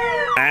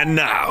 And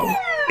now,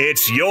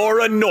 it's your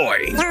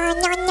annoying.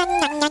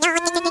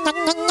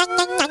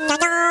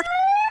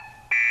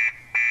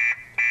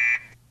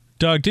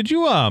 Doug, did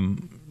you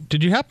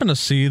happen to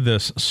see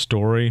this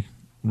story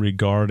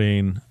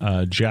regarding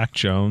Jack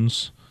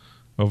Jones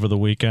over the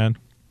weekend?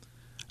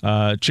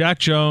 Jack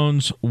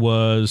Jones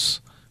was,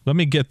 let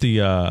me get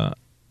the,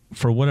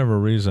 for whatever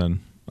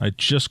reason, I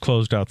just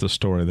closed out the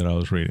story that I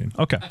was reading.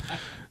 Okay.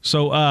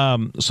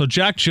 So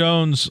Jack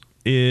Jones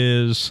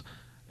is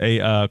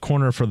a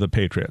corner for the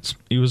Patriots.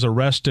 He was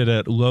arrested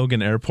at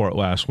Logan Airport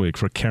last week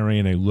for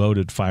carrying a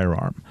loaded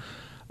firearm.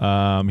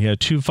 He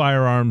had 2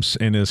 firearms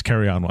in his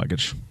carry-on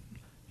luggage.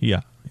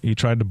 Yeah, he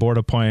tried to board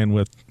a plane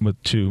with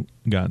 2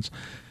 guns,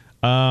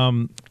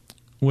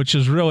 which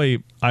is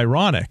really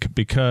ironic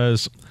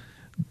because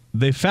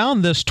they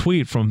found this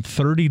tweet from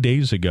 30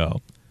 days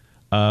ago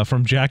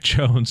from Jack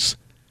Jones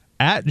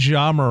at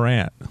Ja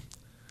Morant.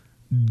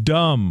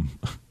 Dumb.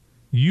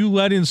 You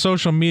letting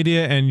social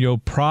media and your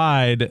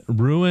pride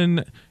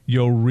ruin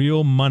your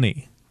real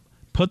money.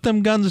 Put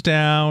them guns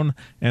down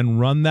and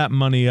run that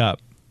money up.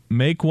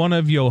 Make one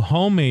of your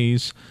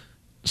homies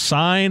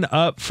sign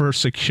up for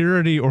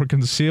security or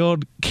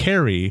concealed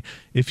carry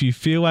if you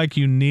feel like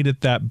you need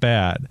it that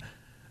bad.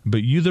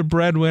 But you, the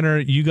breadwinner,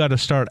 you got to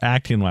start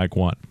acting like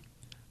one.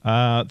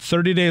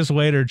 30 days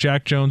later,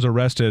 Jack Jones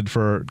arrested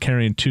for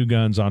carrying 2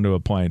 guns onto a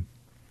plane.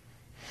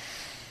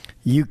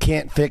 You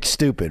can't fix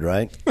stupid,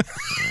 right?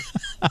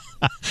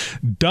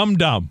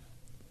 Dumb.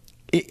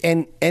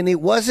 And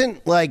it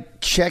wasn't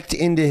like checked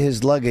into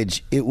his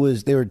luggage. There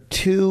were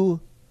 2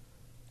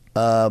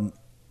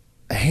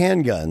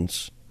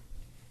 handguns.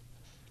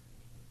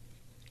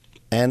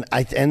 And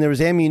there was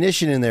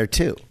ammunition in there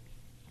too.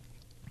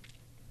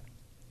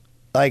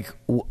 Like,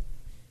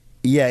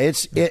 yeah,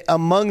 it's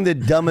among the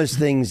dumbest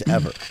things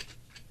ever.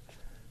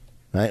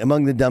 Right,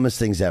 among the dumbest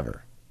things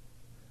ever.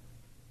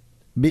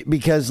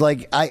 Because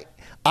like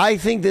I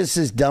think this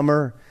is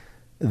dumber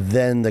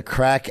than the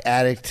crack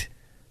addict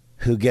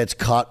who gets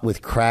caught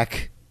with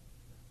crack.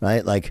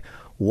 Right, like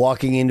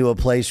walking into a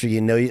place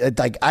where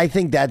like I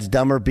think that's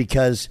dumber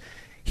because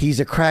he's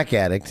a crack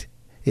addict.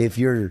 If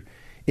you're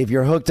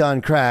hooked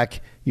on crack,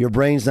 your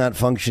brain's not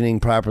functioning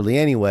properly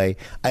anyway.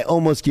 I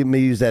almost may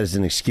use that as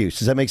an excuse.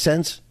 Does that make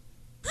sense?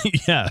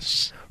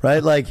 Yes.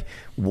 Right? Like,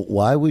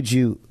 why would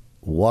you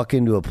walk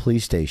into a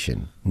police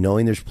station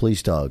knowing there's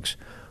police dogs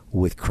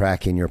with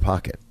crack in your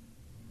pocket?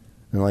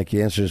 And like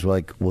the answer is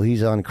like, well,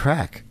 he's on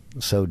crack.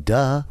 So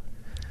duh.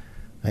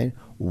 Right?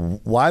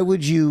 Why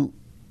would you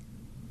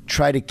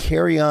try to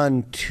carry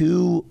on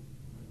 2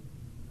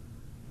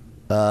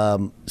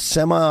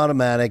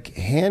 semi-automatic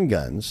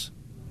handguns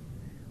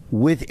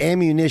with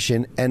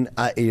ammunition? And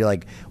you're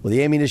like, well,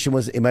 the ammunition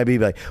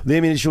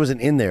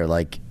wasn't in there.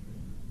 Like,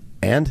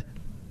 and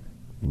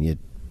you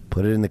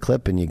put it in the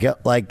clip and you go.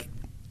 Like,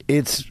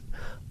 it's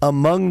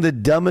among the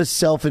dumbest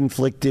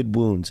self-inflicted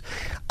wounds.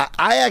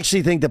 I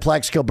actually think the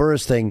Plaxico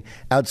Burress thing,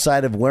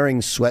 outside of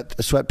wearing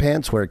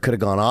sweatpants where it could have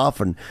gone off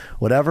and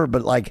whatever,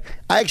 but like,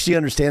 I actually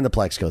understand the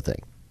Plaxico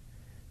thing.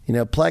 You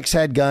know, Plex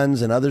had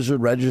guns and others were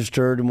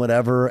registered and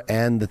whatever,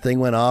 and the thing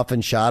went off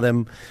and shot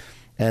him,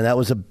 and that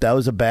was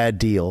a bad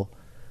deal.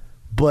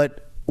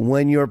 But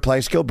when you're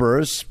Plaxico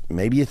Burress,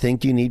 maybe you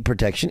think you need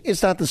protection.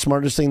 It's not the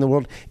smartest thing in the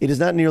world. It is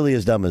not nearly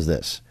as dumb as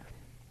this.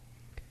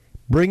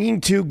 Bringing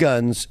 2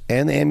 guns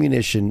and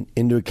ammunition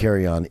into a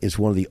carry-on is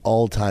one of the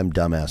all-time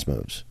dumbass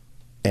moves,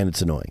 and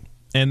it's annoying.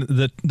 And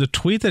the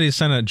tweet that he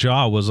sent at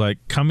Ja was like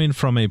coming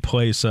from a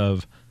place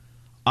of,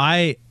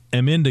 I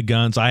am into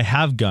guns, I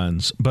have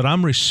guns, but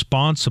I'm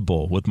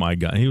responsible with my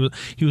gun.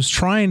 He was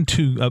trying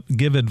to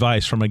give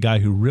advice from a guy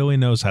who really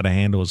knows how to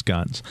handle his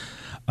guns.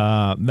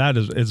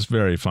 It's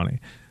very funny.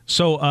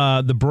 So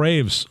the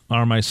Braves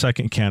are my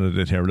second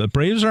candidate here. The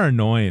Braves are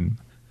annoying.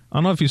 I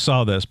don't know if you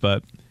saw this,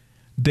 but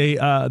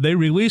they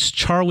released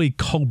Charlie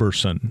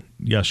Culberson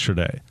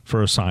yesterday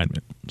for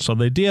assignment. So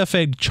they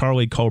DFA'd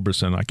Charlie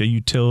Culberson, like a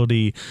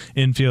utility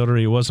infielder.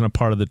 He wasn't a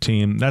part of the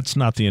team. That's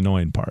not the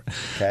annoying part.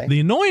 Okay. The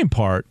annoying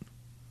part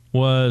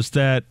was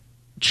that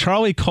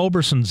Charlie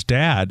Culberson's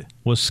dad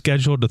was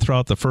scheduled to throw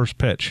out the first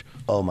pitch.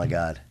 Oh my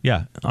God!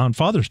 Yeah, on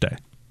Father's Day.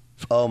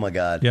 Oh my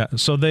God! Yeah,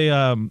 so they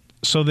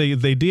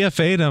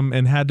DFA'd him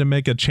and had to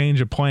make a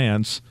change of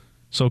plans.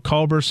 So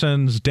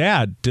Culberson's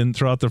dad didn't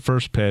throw out the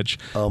first pitch.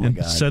 Oh my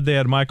God! Said they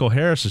had Michael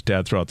Harris's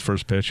dad throw out the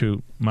first pitch.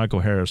 Who Michael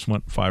Harris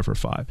went 5 for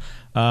 5.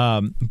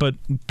 But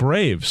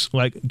Braves,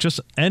 like, just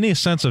any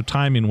sense of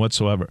timing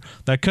whatsoever.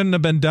 That couldn't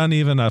have been done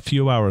even a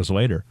few hours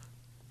later.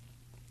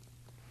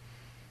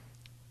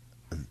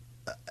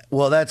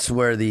 Well, that's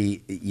where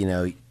the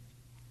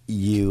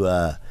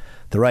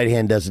right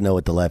hand doesn't know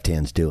what the left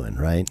hand's doing,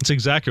 right? It's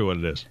exactly what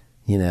it is.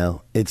 You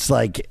know, it's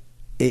like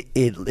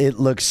it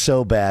looks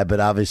so bad, but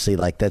obviously,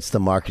 like, that's the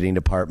marketing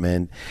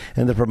department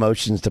and the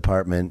promotions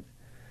department.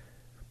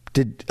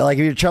 If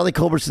you're Charlie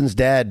Culberson's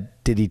dad,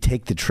 did he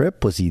take the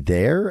trip? Was he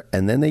there?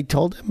 And then they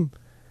told him?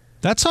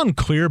 That's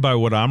unclear by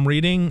what I'm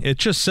reading. It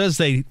just says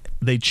they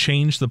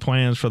changed the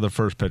plans for the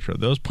first pitcher.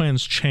 Those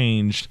plans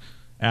changed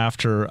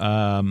after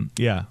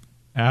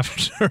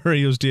after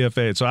he was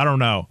DFA'd. So I don't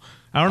know.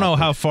 I don't know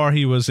how far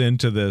he was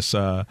into this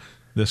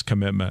this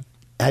commitment.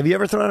 Have you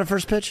ever thrown out a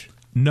first pitch?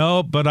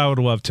 No, but I would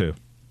love to.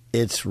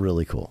 It's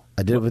really cool.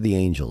 I did it with the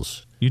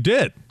Angels. You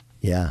did?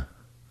 Yeah.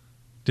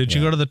 Did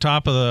you go to the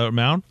top of the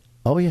mound?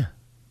 Oh, yeah.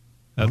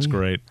 That's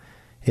great.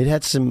 It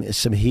had some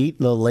heat,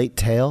 a little late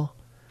tail.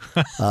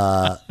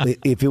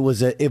 If it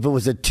was a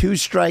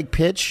 2-strike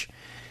pitch,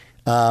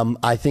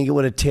 I think it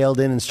would have tailed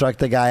in and struck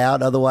the guy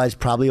out. Otherwise,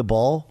 probably a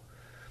ball.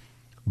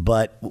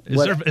 But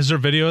is there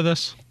video of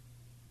this?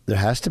 There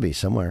has to be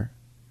somewhere.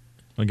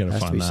 I gotta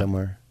find that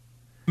somewhere.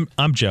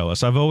 I'm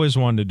jealous. I've always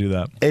wanted to do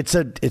that.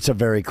 It's a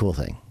very cool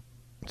thing.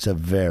 It's a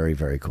very,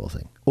 very cool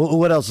thing.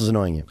 What else is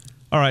annoying you?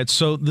 All right,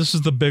 so this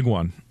is the big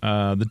one.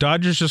 The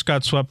Dodgers just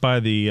got swept by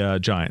the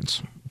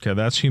Giants. Okay,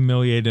 that's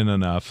humiliating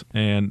enough,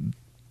 and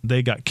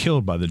they got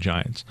killed by the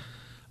Giants.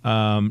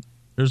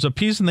 There's a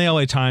piece in the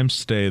LA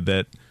Times today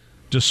that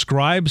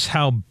describes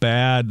how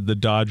bad the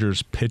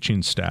Dodgers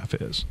pitching staff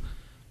is.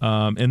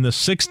 In the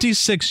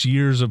 66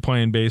 years of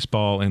playing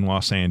baseball in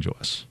Los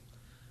Angeles,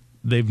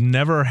 they've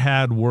never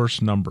had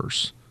worse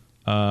numbers.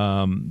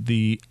 A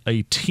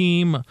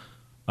team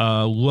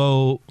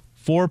low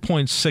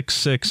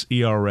 4.66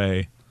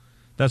 ERA.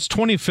 That's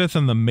 25th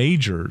in the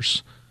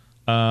majors.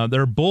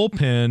 Their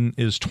bullpen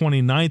is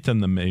 29th in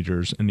the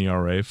majors in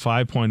ERA,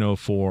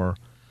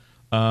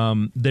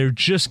 5.04. They're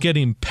just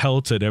getting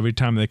pelted every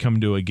time they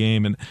come to a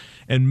game,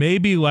 and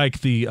maybe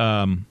like the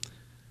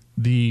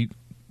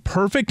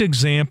perfect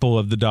example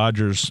of the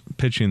Dodgers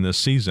pitching this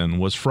season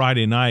was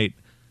Friday night.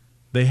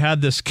 They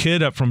had this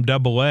kid up from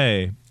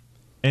AA,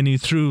 and he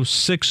threw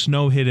 6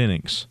 no-hit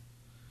innings.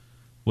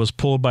 Was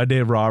pulled by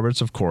Dave Roberts,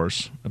 of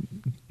course.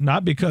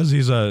 Not because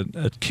he's a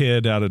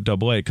kid out of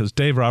AA, because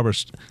Dave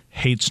Roberts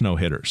hates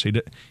no-hitters.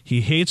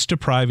 He hates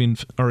depriving,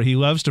 or he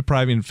loves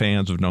depriving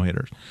fans of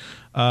no-hitters.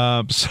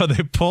 So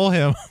they pull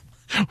him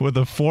with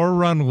a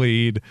 4-run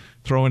lead,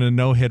 throwing a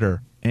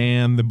no-hitter,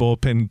 and the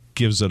bullpen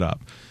gives it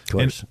up. Of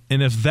course.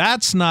 And if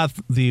that's not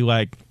the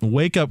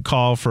wake-up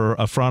call for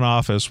a front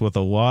office with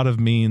a lot of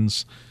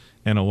means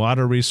and a lot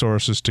of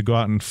resources to go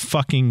out and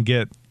fucking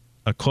get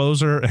a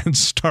closer and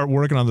start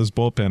working on this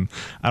bullpen,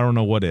 I don't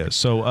know what is.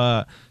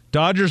 So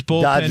Dodgers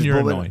bullpen, you're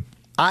annoying.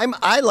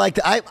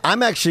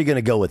 I'm actually going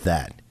to go with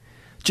that,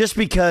 just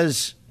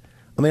because.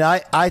 I mean,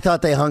 I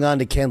thought they hung on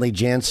to Kenley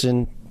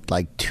Jansen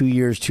like 2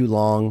 years too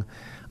long.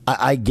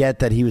 I get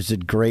that he was a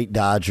great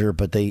Dodger,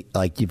 but they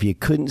if you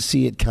couldn't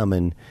see it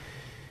coming,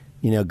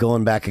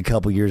 going back a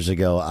couple years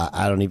ago,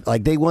 I don't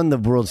even they won the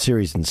World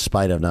Series in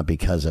spite of, not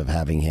because of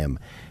having him.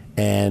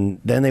 And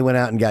then they went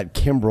out and got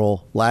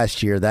Kimbrel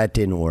last year. That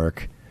didn't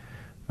work,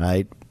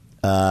 right?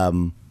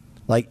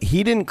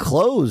 He didn't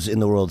close in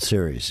the World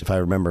Series, if I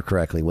remember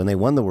correctly, when they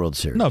won the World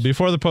Series. No,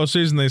 before the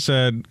postseason, they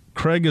said,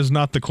 Craig is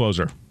not the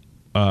closer.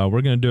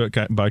 We're going to do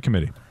it by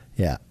committee.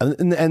 Yeah,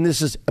 and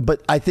this is,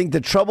 but I think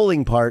the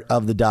troubling part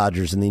of the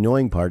Dodgers and the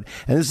annoying part,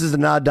 and this is the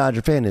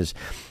non-Dodger fan, is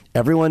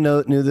everyone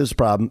knew this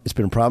problem. It's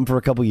been a problem for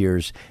a couple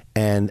years,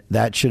 and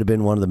that should have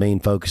been one of the main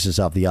focuses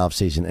of the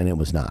offseason, and it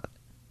was not.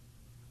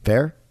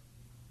 Fair?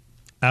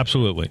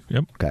 Absolutely.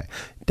 Yep. Okay.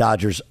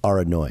 Dodgers are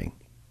annoying.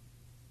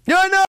 You're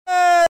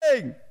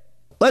annoying!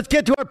 Let's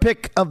get to our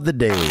pick of the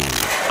day.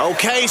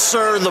 Okay,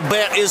 sir, the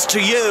bet is to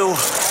you.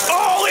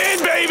 All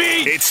in,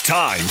 baby! It's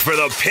time for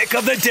the pick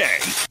of the day.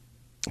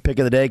 Pick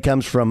of the day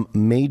comes from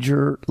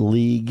Major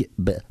League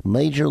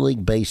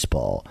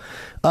Baseball.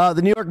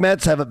 The New York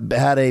Mets have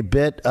had a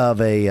bit of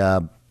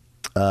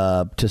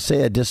to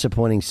say a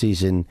disappointing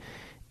season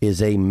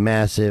is a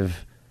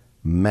massive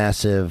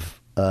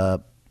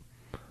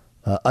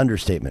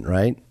understatement,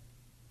 right?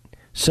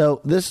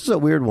 So this is a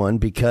weird one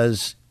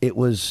because it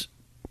was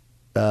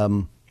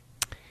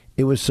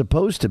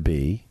supposed to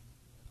be.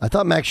 I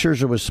thought Max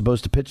Scherzer was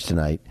supposed to pitch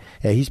tonight.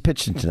 Yeah, he's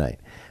pitching tonight.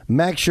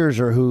 Max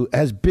Scherzer, who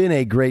has been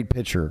a great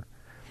pitcher,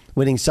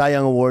 winning Cy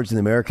Young Awards in the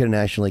American and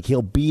National League,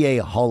 he'll be a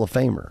Hall of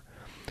Famer.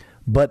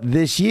 But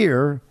this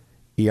year,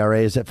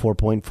 ERA is at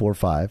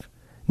 4.45.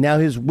 Now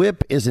his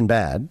WHIP isn't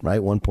bad,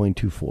 right?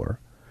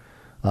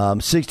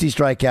 1.24. 60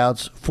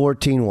 strikeouts,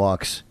 14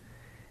 walks.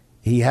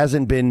 He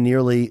hasn't been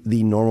nearly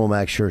the normal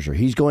Max Scherzer.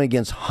 He's going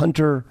against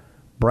Hunter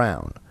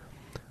Brown.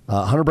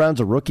 Hunter Brown's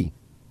a rookie,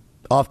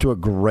 off to a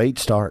great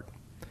start.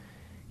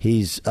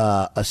 He's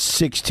a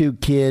 6'2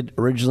 kid,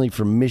 originally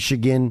from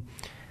Michigan,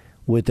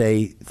 with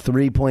a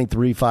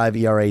 3.35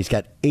 ERA. He's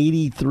got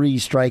 83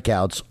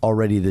 strikeouts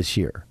already this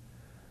year.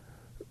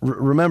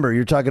 Remember,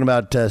 you're talking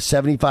about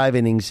 75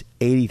 innings,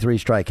 83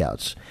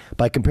 strikeouts.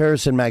 By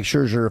comparison, Max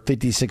Scherzer,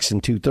 56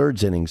 and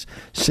 2/3 innings,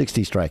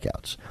 60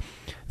 strikeouts.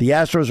 The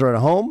Astros are at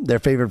home. They're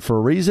favored for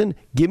a reason.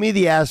 Give me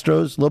the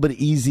Astros. A little bit of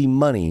easy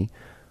money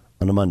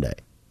on a Monday.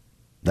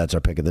 That's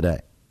our pick of the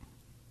day.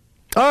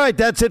 All right,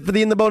 that's it for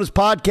the In the Bonus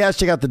podcast.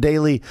 Check out the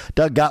daily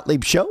Doug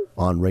Gottlieb show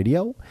on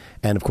radio.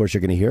 And, of course,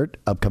 you're going to hear it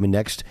upcoming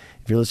next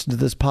if you're listening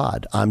to this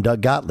pod. I'm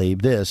Doug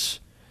Gottlieb. This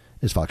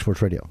is Fox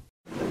Sports Radio.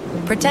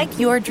 Protect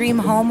your dream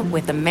home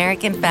with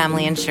American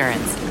Family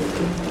Insurance.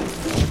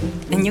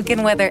 And you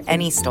can weather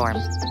any storm.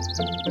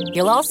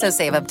 You'll also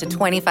save up to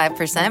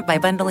 25% by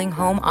bundling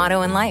home,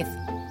 auto, and life.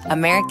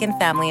 American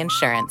Family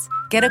Insurance.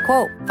 Get a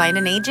quote. Find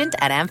an agent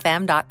at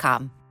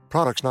amfam.com.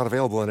 Products not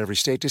available in every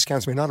state.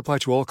 Discounts may not apply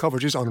to all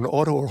coverages on an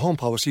auto or home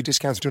policy.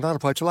 Discounts do not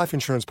apply to life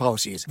insurance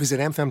policies. Visit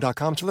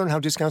amfam.com to learn how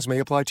discounts may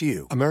apply to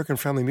you. American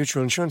Family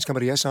Mutual Insurance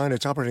Company, SI, and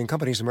its operating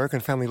companies, American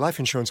Family Life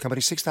Insurance Company,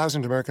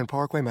 6000 American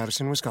Parkway,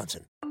 Madison,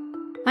 Wisconsin.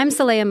 I'm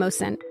Saleha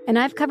Mohsen, and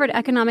I've covered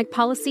economic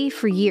policy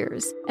for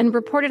years and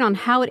reported on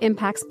how it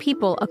impacts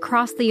people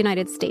across the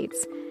United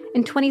States.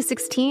 In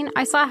 2016,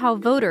 I saw how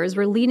voters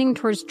were leaning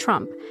towards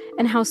Trump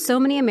and how so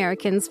many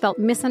Americans felt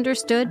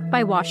misunderstood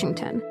by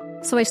Washington.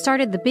 So I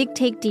started The Big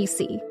Take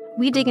DC.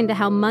 We dig into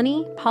how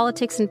money,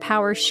 politics, and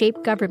power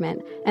shape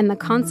government and the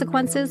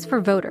consequences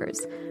for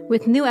voters.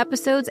 With new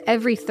episodes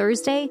every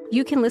Thursday,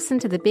 you can listen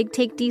to The Big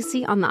Take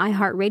DC on the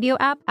iHeartRadio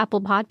app,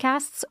 Apple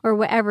Podcasts, or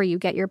wherever you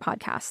get your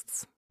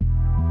podcasts.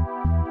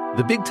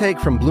 The Big Take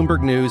from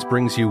Bloomberg News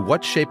brings you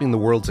what's shaping the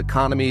world's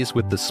economies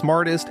with the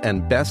smartest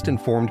and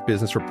best-informed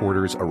business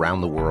reporters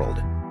around the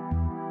world.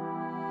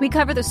 We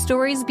cover the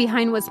stories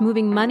behind what's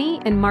moving money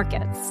and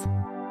markets,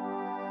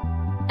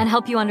 and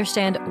help you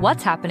understand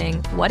what's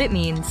happening, what it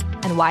means,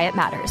 and why it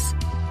matters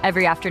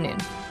every afternoon.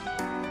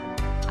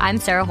 I'm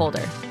Sarah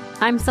Holder.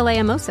 I'm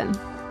Saleha Mohsen.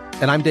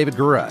 And I'm David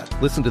Gura.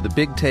 Listen to The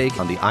Big Take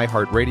on the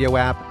iHeartRadio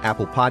app,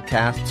 Apple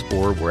Podcasts,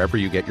 or wherever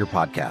you get your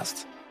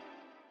podcasts.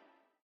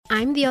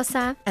 I'm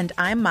Diosa. And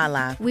I'm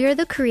Mala. We are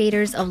the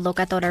creators of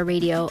Locatora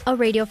Radio, a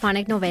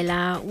radiophonic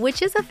novela,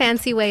 which is a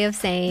fancy way of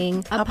saying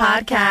a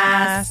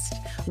podcast.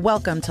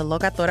 Welcome to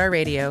Locatora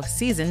Radio,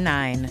 Season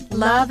 9.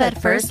 Love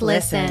at first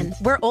listen.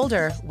 We're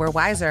older, we're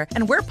wiser,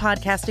 and we're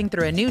podcasting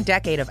through a new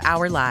decade of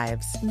our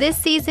lives. This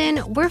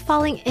season, we're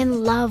falling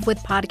in love with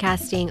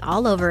podcasting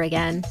all over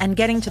again. And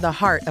getting to the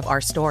heart of our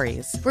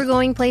stories. We're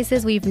going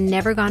places we've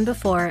never gone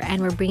before,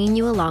 and we're bringing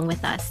you along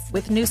with us.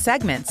 With new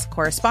segments,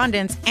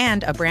 correspondence,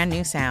 and a brand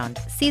new sound.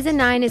 Season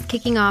 9 is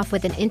kicking off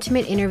with an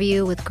intimate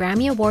interview with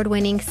Grammy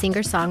Award-winning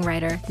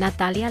singer-songwriter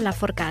Natalia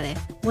Lafourcade.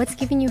 What's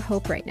giving you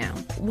hope right now?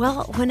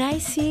 Well, when I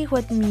see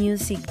what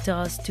music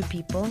does to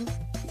people,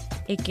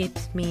 it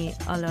gives me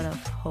a lot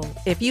of hope.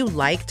 If you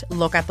liked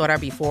Locatora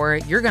before,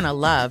 you're going to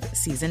love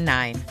Season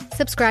 9.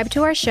 Subscribe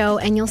to our show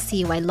and you'll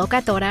see why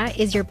Locatora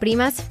is your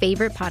prima's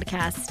favorite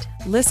podcast.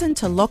 Listen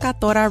to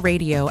Locatora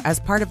Radio as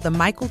part of the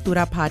My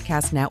Cultura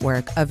Podcast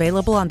Network,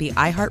 available on the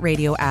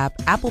iHeartRadio app,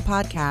 Apple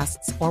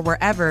Podcasts, or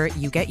wherever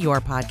you get your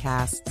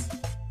podcasts.